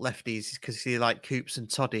likes lefties is because he like Coops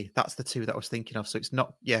and Toddy. That's the two that I was thinking of. So it's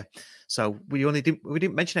not, So we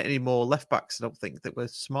didn't mention any more left backs. I don't think that were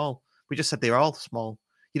small. We just said they're all small.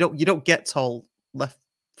 You don't get tall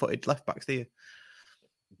left-footed left backs, do you?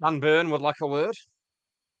 Dan Burn would like a word.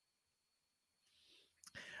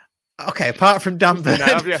 Okay, apart from Dan Burn,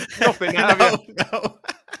 nothing. No.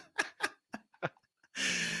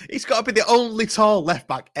 He's got to be the only tall left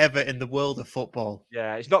back ever in the world of football.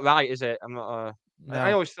 Yeah, it's not right, is it? I'm not. No.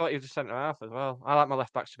 I always thought he was a centre half as well. I like my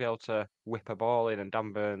left backs to be able to whip a ball in, and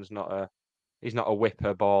Dan Burn's he's not a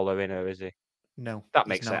whipper baller inner, is he? No, that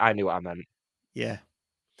makes sense. I knew what I meant. Yeah,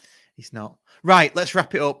 he's not. Right, let's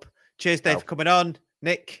wrap it up. Cheers, Dave, for coming on.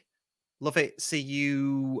 Nick, love it. See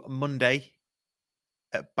you Monday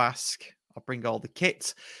at Basque. I'll bring all the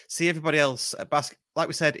kit. See everybody else at Basque. Like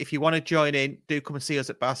we said, if you want to join in, do come and see us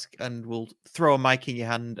at Basque and we'll throw a mic in your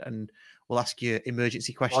hand and we'll ask you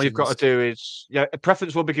emergency questions. All you've got to do is, a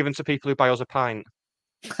preference will be given to people who buy us a pint.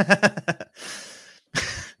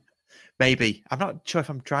 Maybe. I'm not sure if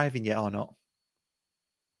I'm driving yet or not.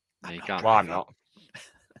 No, you can't. Well, I'm not.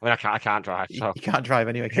 I mean, I can't drive. So. You can't drive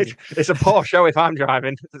anyway, can you? It's a poor show if I'm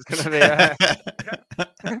driving. There's going to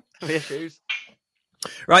be issues.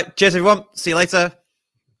 Right, cheers everyone. See you later.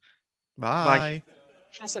 Bye.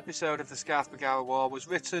 This episode of the Scarf Bagara War was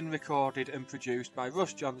written, recorded and produced by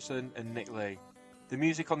Russ Johnson and Nick Lee. The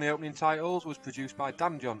music on the opening titles was produced by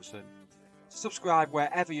Dan Johnson. Subscribe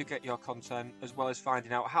wherever you get your content, as well as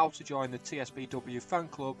finding out how to join the TSBW fan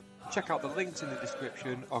club. Check out the links in the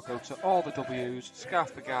description or go to allthews,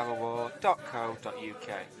 scarfbagarawar.co.uk.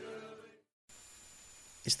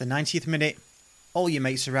 It's the 90th minute, all your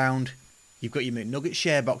mates around, you've got your McNugget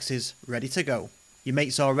share boxes ready to go. Your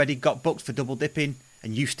mates already got booked for double dipping,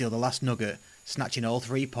 and you steal the last nugget, snatching all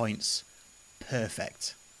 3 points.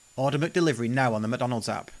 Perfect. Order McDelivery now on the McDonald's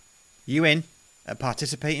app. You in? At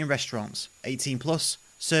participating restaurants. 18 plus,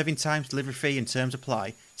 serving times, delivery fee and terms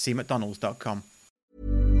apply. See mcdonalds.com.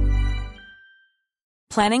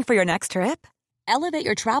 Planning for your next trip? Elevate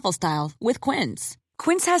your travel style with Quince.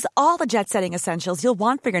 Quince has all the jet-setting essentials you'll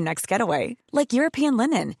want for your next getaway, like European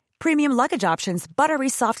linen, premium luggage options, buttery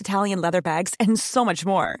soft Italian leather bags, and so much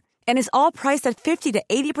more. And is all priced at 50 to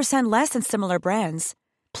 80% less than similar brands.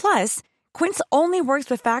 Plus, Quince only works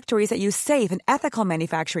with factories that use safe and ethical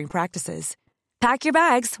manufacturing practices. Pack your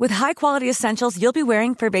bags with high-quality essentials you'll be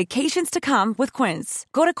wearing for vacations to come with Quince.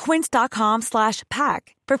 Go to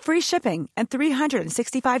quince.com/pack for free shipping and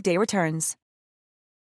 365-day returns.